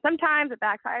sing? And sometimes it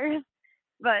backfires,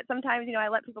 but sometimes, I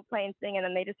let people play and sing and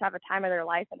then they just have a time of their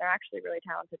life and they're actually really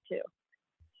talented too.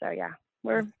 So yeah,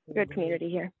 we're a good community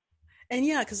here. And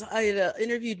yeah, because I had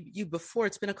interviewed you before.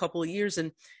 It's been a couple of years,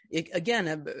 and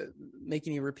I'm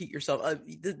making you repeat yourself.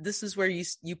 This is where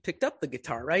you picked up the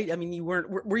guitar, right? I mean,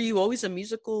 were you always a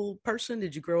musical person?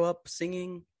 Did you grow up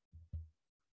singing?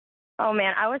 Oh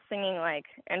man, I was singing like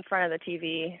in front of the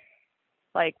TV,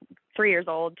 like 3 years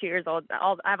old, 2 years old.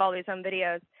 I've always done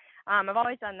videos. I've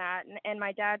always done that, and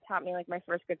my dad taught me like my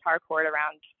first guitar chord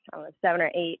around 7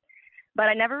 or 8. But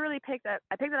I never really picked up.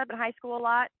 I picked it up in high school a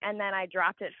lot, and then I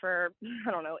dropped it for,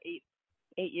 8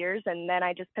 years, and then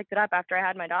I just picked it up after I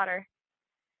had my daughter.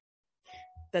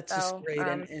 That's just great.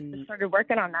 And just started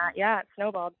working on that. Yeah, it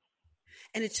snowballed.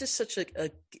 And it's just such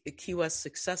a Key West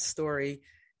success story,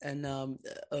 and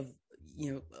a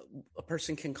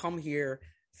person can come here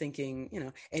thinking,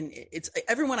 and it's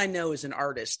everyone I know is an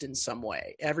artist in some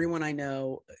way. Everyone I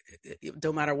know,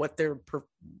 no matter what their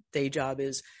day job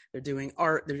is, they're doing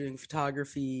art, they're doing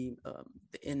photography.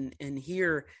 And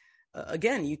here,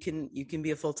 again, you can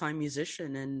be a full-time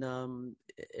musician and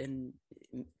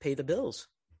pay the bills.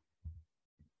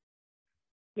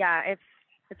 Yeah,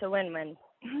 it's a win-win.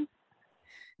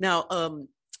 Now,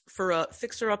 for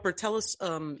Fixer Upper, tell us,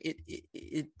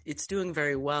 it's doing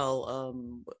very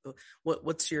well.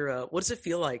 What does it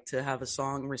feel like to have a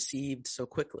song received so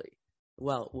quickly?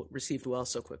 Received well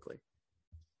so quickly?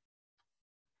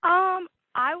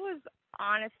 I was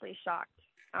honestly shocked.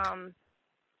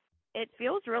 It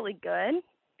feels really good.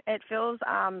 It feels,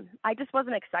 I just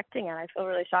wasn't expecting it. I feel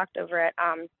really shocked over it.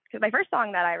 Because my first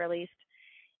song that I released,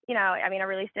 I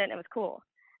released it and it was cool.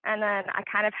 And then I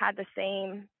kind of had the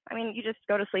same, you just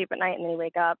go to sleep at night and then you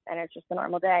wake up and it's just a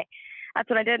normal day. That's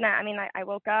what I did. And I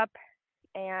woke up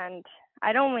and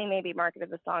I'd only maybe marketed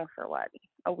the song for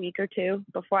a week or two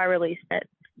before I released it.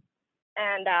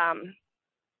 And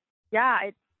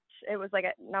it was like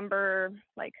at number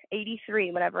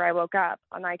 83 whenever I woke up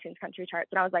on the iTunes country charts.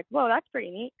 And I was like, whoa, that's pretty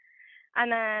neat.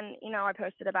 And then, I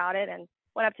posted about it and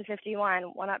went up to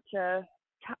 51, went up to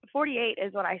 48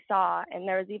 is what I saw. And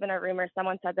there was even a rumor,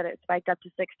 someone said that it spiked up to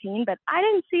 16, but I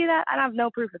didn't see that. I have no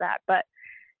proof of that. But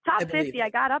top 50, I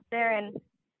got up there and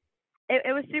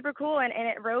it was super cool. And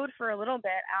it rode for a little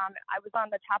bit. I was on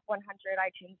the top 100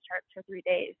 iTunes charts for 3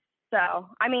 days. So,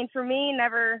 for me,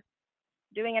 never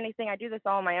doing anything, I do this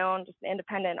all on my own, just an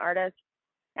independent artist.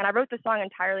 And I wrote the song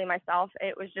entirely myself.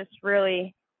 It was just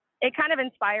really, it kind of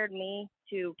inspired me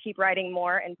to keep writing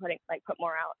more and put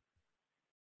more out.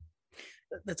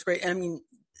 That's great. I mean,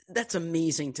 that's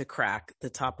amazing to crack the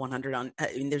top 100 on.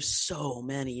 I mean, there's so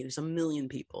many. There's a million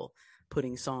people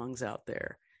putting songs out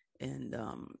there. And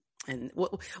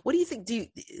what do you think?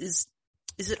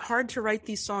 Is it hard to write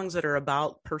these songs that are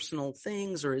about personal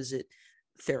things, or is it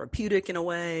therapeutic in a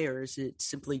way, or is it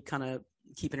simply kind of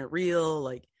keeping it real?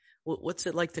 Like, what's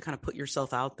it like to kind of put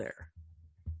yourself out there?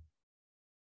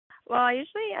 Well, it's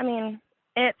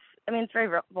very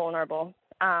vulnerable.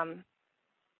 And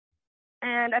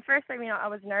at first, I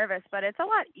was nervous, but it's a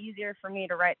lot easier for me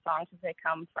to write songs if they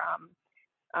come from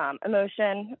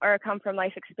emotion or come from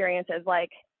life experiences.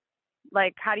 Like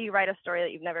how do you write a story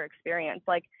that you've never experienced?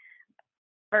 Like,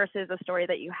 versus a story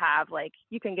that you have, like,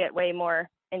 you can get way more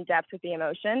in depth with the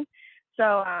emotion. So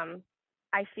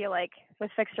I feel like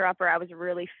with Fixer Upper, I was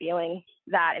really feeling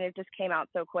that, and it just came out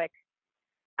so quick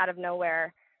out of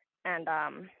nowhere. And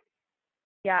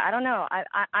I don't know.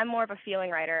 I'm more of a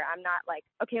feeling writer. I'm not like,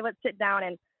 okay, let's sit down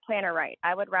and plan a write.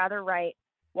 I would rather write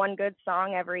one good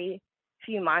song every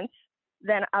few months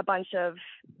than a bunch of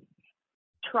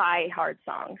try hard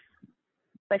songs.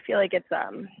 I feel like it's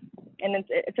and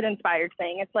it's an inspired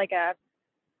thing. It's like a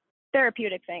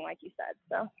therapeutic thing, like you said.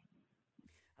 So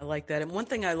I like that. And one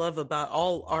thing I love about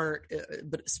all art,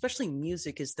 but especially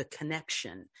music, is the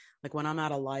connection. Like when I'm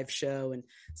at a live show and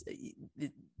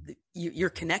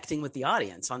you're connecting with the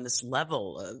audience on this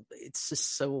level, it's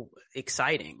just so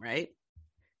exciting, right?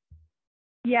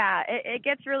 Yeah, it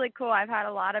gets really cool. I've had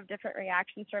a lot of different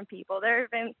reactions from people. There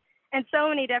have been, and so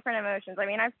many different emotions. I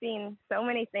mean, I've seen so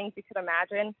many things you could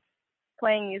imagine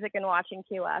playing music and watching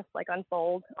QS like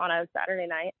unfold on a Saturday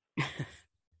night.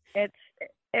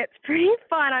 It's pretty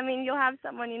fun. I mean, you'll have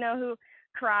someone, who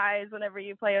cries whenever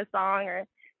you play a song, or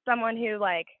someone who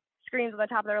like screams on the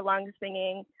top of their lungs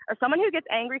singing, or someone who gets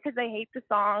angry because they hate the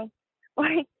song.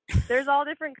 Like, there's all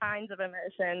different kinds of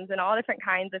emotions and all different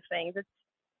kinds of things.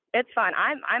 It's fun.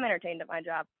 I'm entertained at my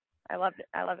job. I love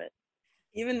it.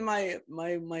 Even my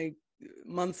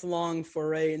month-long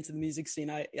foray into the music scene,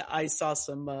 I saw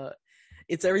some.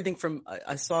 It's everything from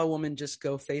I saw a woman just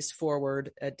go face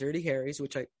forward at Dirty Harry's,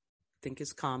 which I think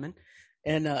is common,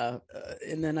 and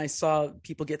then I saw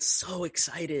people get so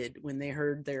excited when they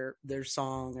heard their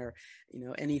song, or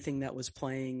anything that was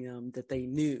playing that they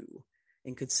knew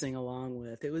and could sing along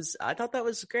with. I thought that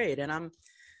was great, and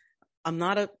I'm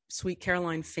not a Sweet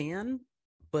Caroline fan,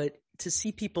 but to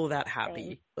see people that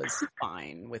happy was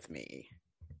fine with me.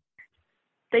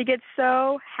 They get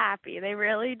so happy, they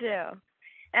really do.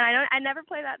 And I never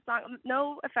play that song.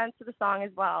 No offense to the song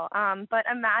as well. But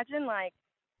imagine, like,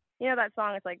 that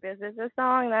song is like, this is a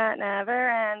song that never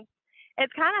ends.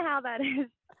 It's kind of how that is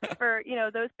for,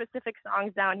 those specific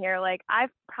songs down here. Like,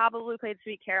 I've probably played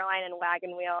Sweet Caroline and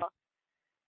Wagon Wheel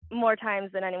more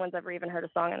times than anyone's ever even heard a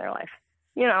song in their life.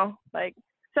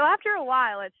 So after a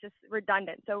while, it's just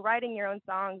redundant. So writing your own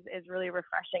songs is really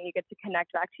refreshing. You get to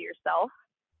connect back to yourself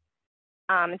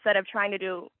instead of trying to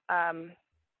do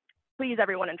please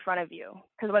everyone in front of you.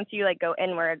 Because once you go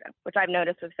inward, which I've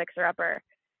noticed with Fixer Upper,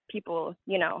 people,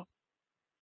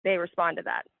 they respond to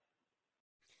that.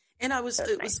 And it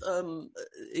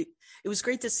was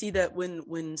great to see that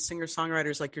when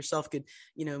singer-songwriters like yourself could,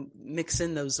 mix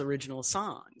in those original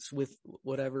songs with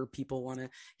whatever people want to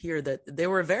hear, that they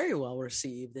were very well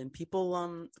received, and people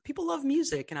love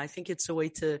music. And I think it's a way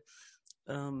to,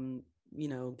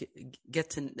 get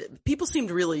to, people seemed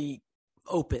really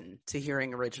open to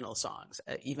hearing original songs,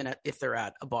 even if they're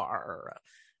at a bar or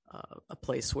a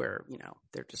place where,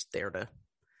 they're just there to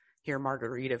hear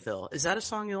Margaritaville. Is that a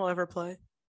song you'll ever play?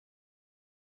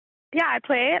 Yeah, I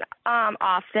play it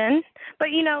often, but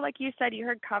like you said, you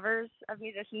heard covers of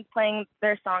musicians playing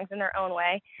their songs in their own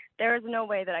way. There is no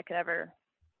way that I could ever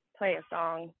play a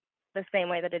song the same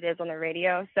way that it is on the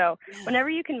radio. So whenever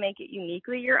you can make it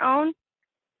uniquely your own,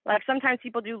 like sometimes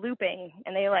people do looping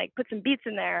and they put some beats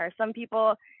in there. Some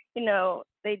people,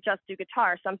 they just do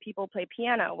guitar. Some people play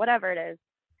piano, whatever it is.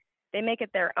 They make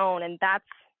it their own, and that's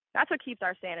what keeps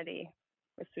our sanity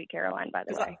with Sweet Caroline, by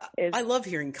the way. I love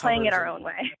hearing covers. Playing it our own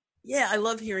way. Yeah, I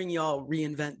love hearing y'all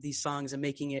reinvent these songs and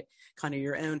making it kind of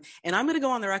your own. And I'm going to go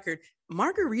on the record.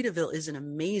 Margaritaville is an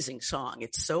amazing song.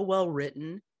 It's so well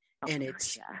written, and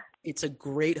it's a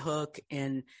great hook,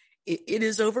 and it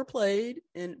is overplayed.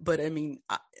 But I mean,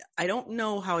 I don't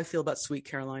know how I feel about Sweet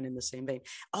Caroline in the same vein.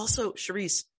 Also,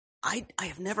 Sharese, I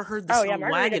have never heard the song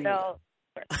Wagon Wheel.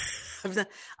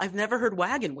 I've never heard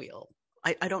Wagon Wheel.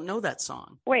 I don't know that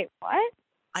song. Wait, what?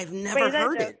 I've never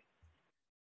heard it.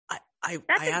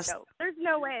 That's a joke. There's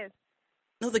no way.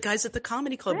 No, the guys at the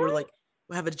comedy club were like,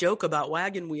 have a joke about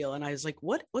Wagon Wheel. And I was like,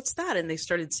 what's that? And they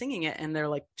started singing it and they're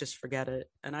like, just forget it.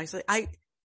 And I said,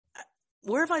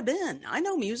 where have I been? I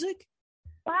know music.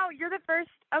 Wow, you're the first.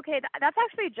 Okay, that's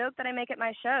actually a joke that I make at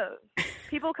my shows.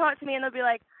 People come up to me and they'll be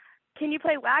like, can you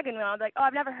play Wagon Wheel? I'm like, oh,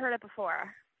 I've never heard it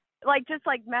before. Like, just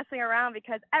like messing around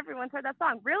because everyone's heard that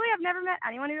song. Really? I've never met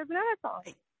anyone who doesn't know that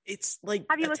song. It's like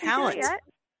have you listened to it yet?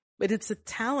 But it's a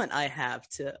talent I have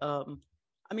to,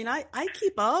 I mean, I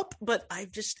keep up, but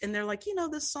and they're like,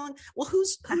 this song, well,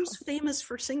 who's famous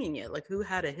for singing it? Like, who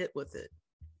had a hit with it?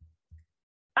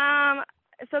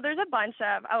 So there's a bunch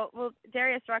of,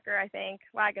 Darius Rucker, I think,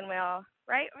 Wagon Wheel,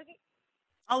 right?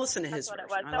 I'll listen to his version.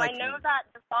 That's what it was. So I know that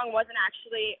the song wasn't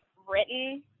actually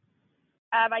written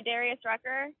by Darius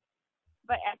Rucker,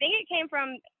 but I think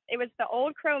it was the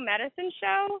Old Crow Medicine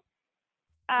Show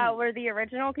where the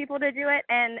original people did do it,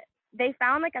 and they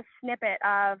found like a snippet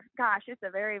of, gosh, it's a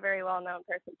very, very well-known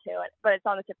person too, but it's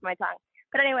on the tip of my tongue.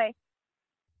 But anyway,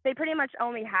 they pretty much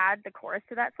only had the chorus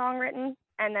to that song written,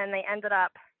 and then they ended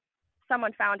up,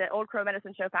 someone found it, Old Crow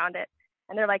Medicine Show found it,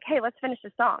 and they're like, hey, let's finish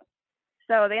the song.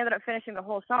 So they ended up finishing the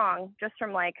whole song just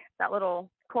from like that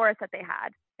little chorus that they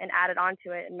had and added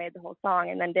onto it and made the whole song.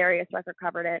 And then Darius Rucker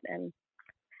covered it, and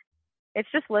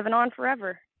it's just living on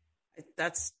forever.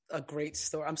 That's a great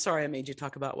story. I'm sorry I made you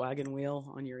talk about Wagon Wheel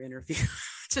on your interview.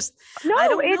 It's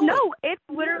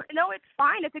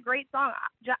fine. It's a great song.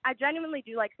 I genuinely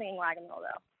do like singing Wagon Wheel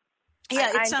though.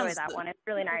 Yeah, I enjoy that one. It's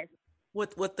really nice.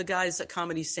 What the guys at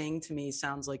comedy saying to me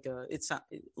sounds like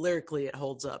lyrically it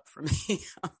holds up for me.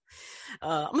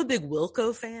 I'm a big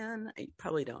Wilco fan. I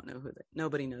probably don't know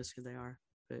nobody knows who they are,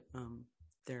 but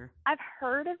I've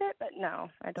heard of it, but no,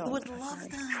 I don't. I would love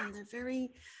them. They're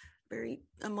very, very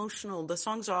emotional. The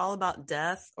songs are all about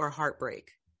death or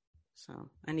heartbreak. So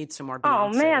I need some more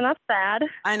Beyonce. Oh man, that's sad.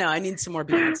 I know. I need some more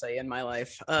Beyonce in my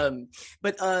life.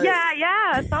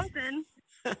 Yeah, something.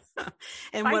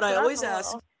 And what I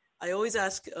always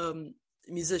ask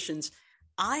musicians,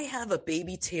 I have a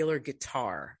Baby Taylor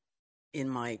guitar in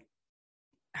my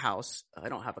house. I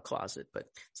don't have a closet, but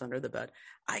it's under the bed.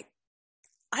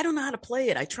 I don't know how to play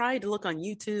it. I tried to look on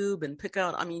YouTube and pick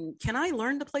out, can I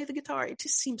learn to play the guitar? It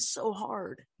just seems so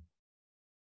hard.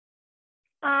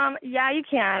 Yeah, you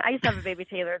can. I used to have a Baby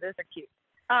Taylor. Those are cute.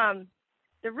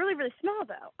 They're really, really small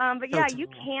though. But yeah, you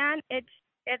can.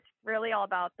 It's really all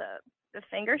about the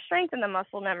finger strength and the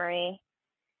muscle memory.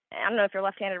 I don't know if you're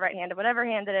left-handed, right-handed, whatever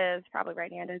hand it is, probably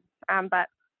right-handed. But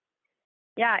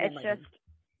yeah, it's just,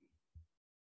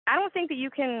 I don't think that you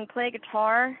can play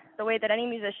guitar the way that any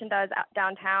musician does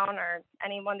downtown or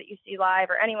anyone that you see live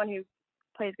or anyone who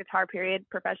plays guitar, period,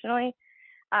 professionally,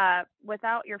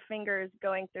 without your fingers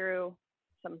going through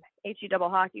some HE double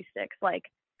hockey sticks, like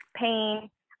pain.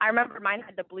 I remember mine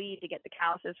had to bleed to get the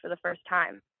calluses for the first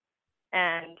time.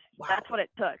 And That's what it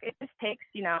took. It just takes,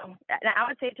 I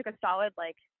would say it took a solid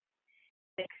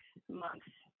 6 months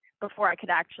before I could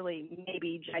actually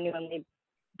maybe genuinely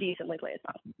decently play a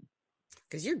song.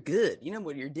 Because you're good. You know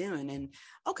what you're doing. And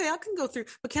okay, I can go through,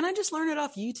 but can I just learn it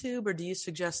off YouTube, or do you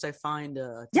suggest I find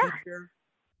a teacher?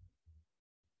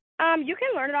 You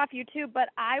can learn it off YouTube, but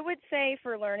I would say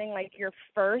for learning your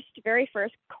very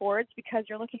first chords, because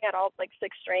you're looking at all 6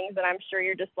 strings, and I'm sure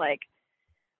you're just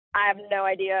I have no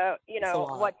idea,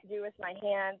 what to do with my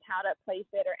hands, how to place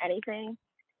it or anything.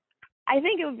 I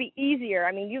think it would be easier.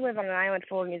 I mean, you live on an island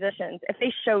full of musicians. If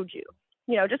they showed you,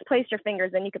 just place your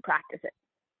fingers, then you could practice it.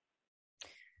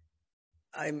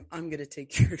 I'm going to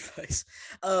take your advice.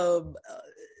 I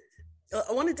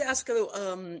wanted to ask,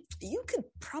 though, you could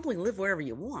probably live wherever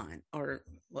you want, or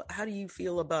how do you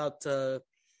feel about, do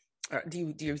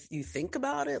you think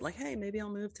about it? Hey, maybe I'll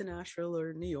move to Nashville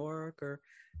or New York, or,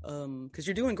 cause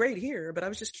you're doing great here, but I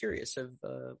was just curious of,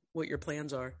 what your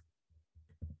plans are.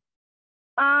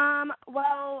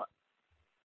 Well,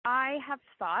 I have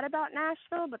thought about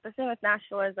Nashville, but the thing with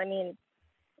Nashville is,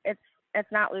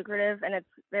 it's not lucrative, and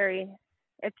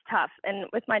it's tough. And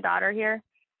with my daughter here,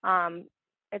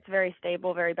 it's very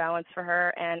stable, very balanced for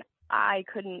her. And I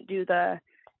couldn't do the,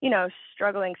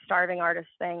 struggling, starving artist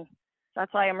thing. So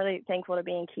that's why I'm really thankful to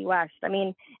be in Key West.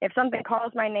 If something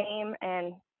calls my name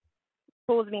and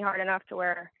pulls me hard enough to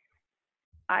where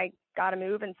I got to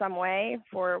move in some way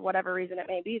for whatever reason it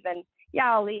may be, then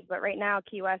yeah, I'll leave. But right now,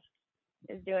 Key West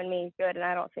is doing me good, and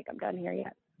I don't think I'm done here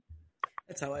yet.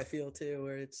 That's how I feel too,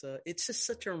 where it's just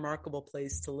such a remarkable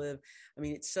place to live.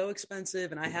 It's so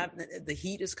expensive, and the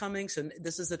heat is coming. So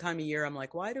this is the time of year I'm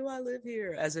like, why do I live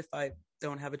here? As if I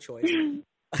don't have a choice.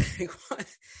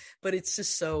 But it's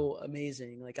just so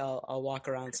amazing. I'll walk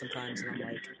around sometimes and I'm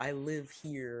like, I live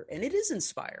here, and it is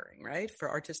inspiring, right? For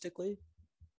artistically.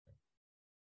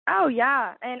 Oh,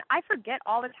 yeah. And I forget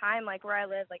all the time, like, where I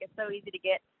live. Like, it's so easy to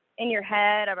get in your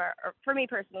head. Or for me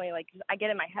personally, like, I get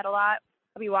in my head a lot.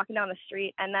 I'll be walking down the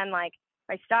street, and then, like,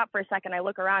 if I stop for a second, I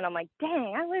look around, I'm like,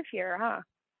 dang, I live here, huh?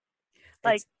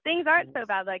 Like, things aren't so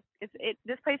bad. Like,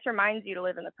 this place reminds you to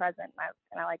live in the present,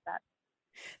 and I like that.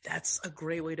 That's a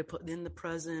great way to put in the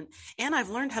present. And I've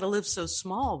learned how to live so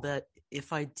small that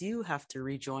if I do have to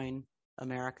rejoin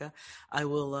America, I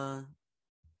will,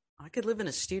 I could live in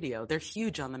a studio. They're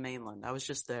huge on the mainland. I was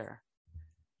just there.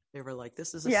 They were like,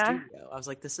 this is a studio. I was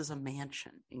like, this is a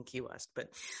mansion in Key West. But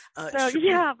like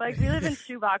we live in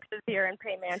shoeboxes here and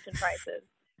pay mansion prices.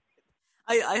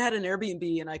 I had an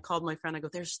Airbnb and I called my friend. I go,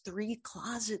 there's 3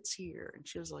 closets here. And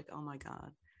she was like, oh my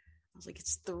God. I was like,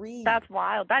 it's 3. That's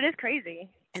wild. That is crazy.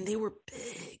 And they were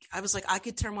big. I was like, I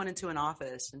could turn one into an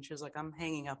office. And she was like, I'm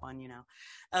hanging up on you now.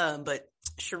 But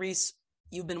Sharese,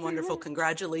 you've been wonderful.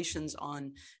 Congratulations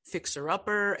on Fixer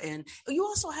Upper. And you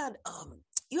also had,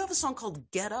 you have a song called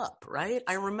Get Up, right?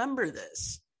 I remember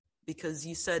this because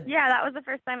you said. Yeah, that was the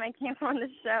first time I came on the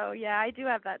show. Yeah, I do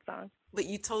have that song. But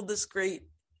you told this great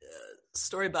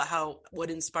story about what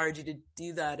inspired you to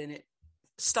do that. And it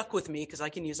stuck with me because I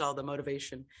can use all the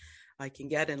motivation I can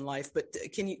get in life. But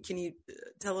can you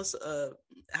tell us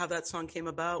how that song came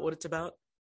about, what it's about?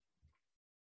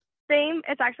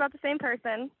 It's actually about the same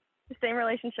person, the same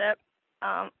relationship.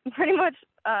 Pretty much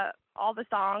all the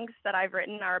songs that I've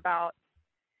written are about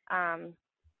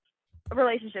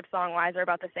relationship song-wise are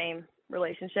about the same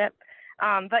relationship.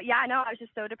 But yeah, I know I was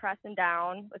just so depressed and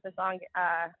down with the song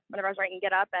whenever I was writing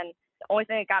Get Up, and the only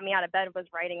thing that got me out of bed was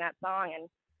writing that song, and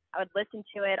I would listen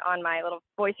to it on my little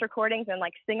voice recordings and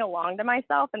like sing along to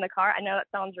myself in the car. I know that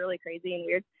sounds really crazy and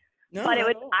weird, but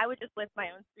I would just lift my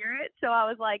own spirit. So I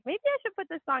was like, maybe I should put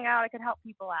this song out. I could help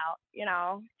people out,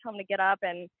 tell them to get up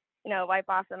and, wipe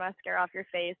off the mascara off your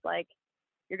face. Like,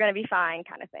 you're going to be fine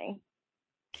kind of thing.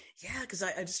 Yeah, because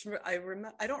I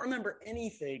don't remember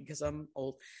anything because I'm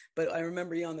old, but I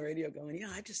remember you on the radio going,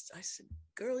 I said,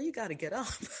 girl, you got to get up.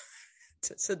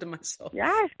 I said to myself.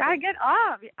 Yeah, I got to get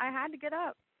up. I had to get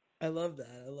up. I love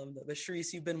that. But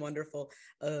Sharese, you've been wonderful.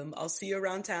 I'll see you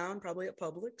around town, probably at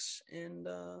Publix, and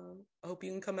I hope you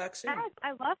can come back soon. Yes,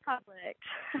 I love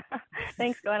Publix.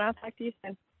 Thanks, Gwen. I'll talk to you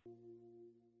soon.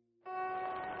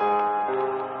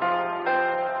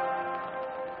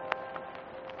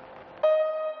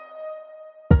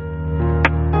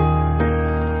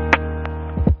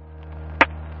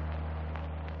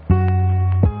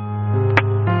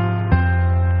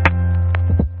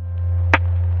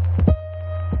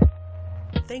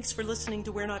 Thanks for listening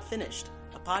to We're Not Finished,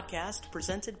 a podcast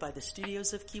presented by the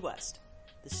Studios of Key West.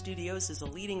 The Studios is a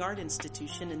leading art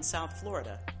institution in South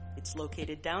Florida. It's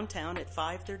located downtown at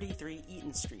 533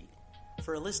 Eaton Street.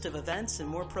 For a list of events and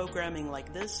more programming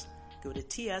like this, go to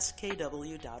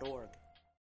tskw.org.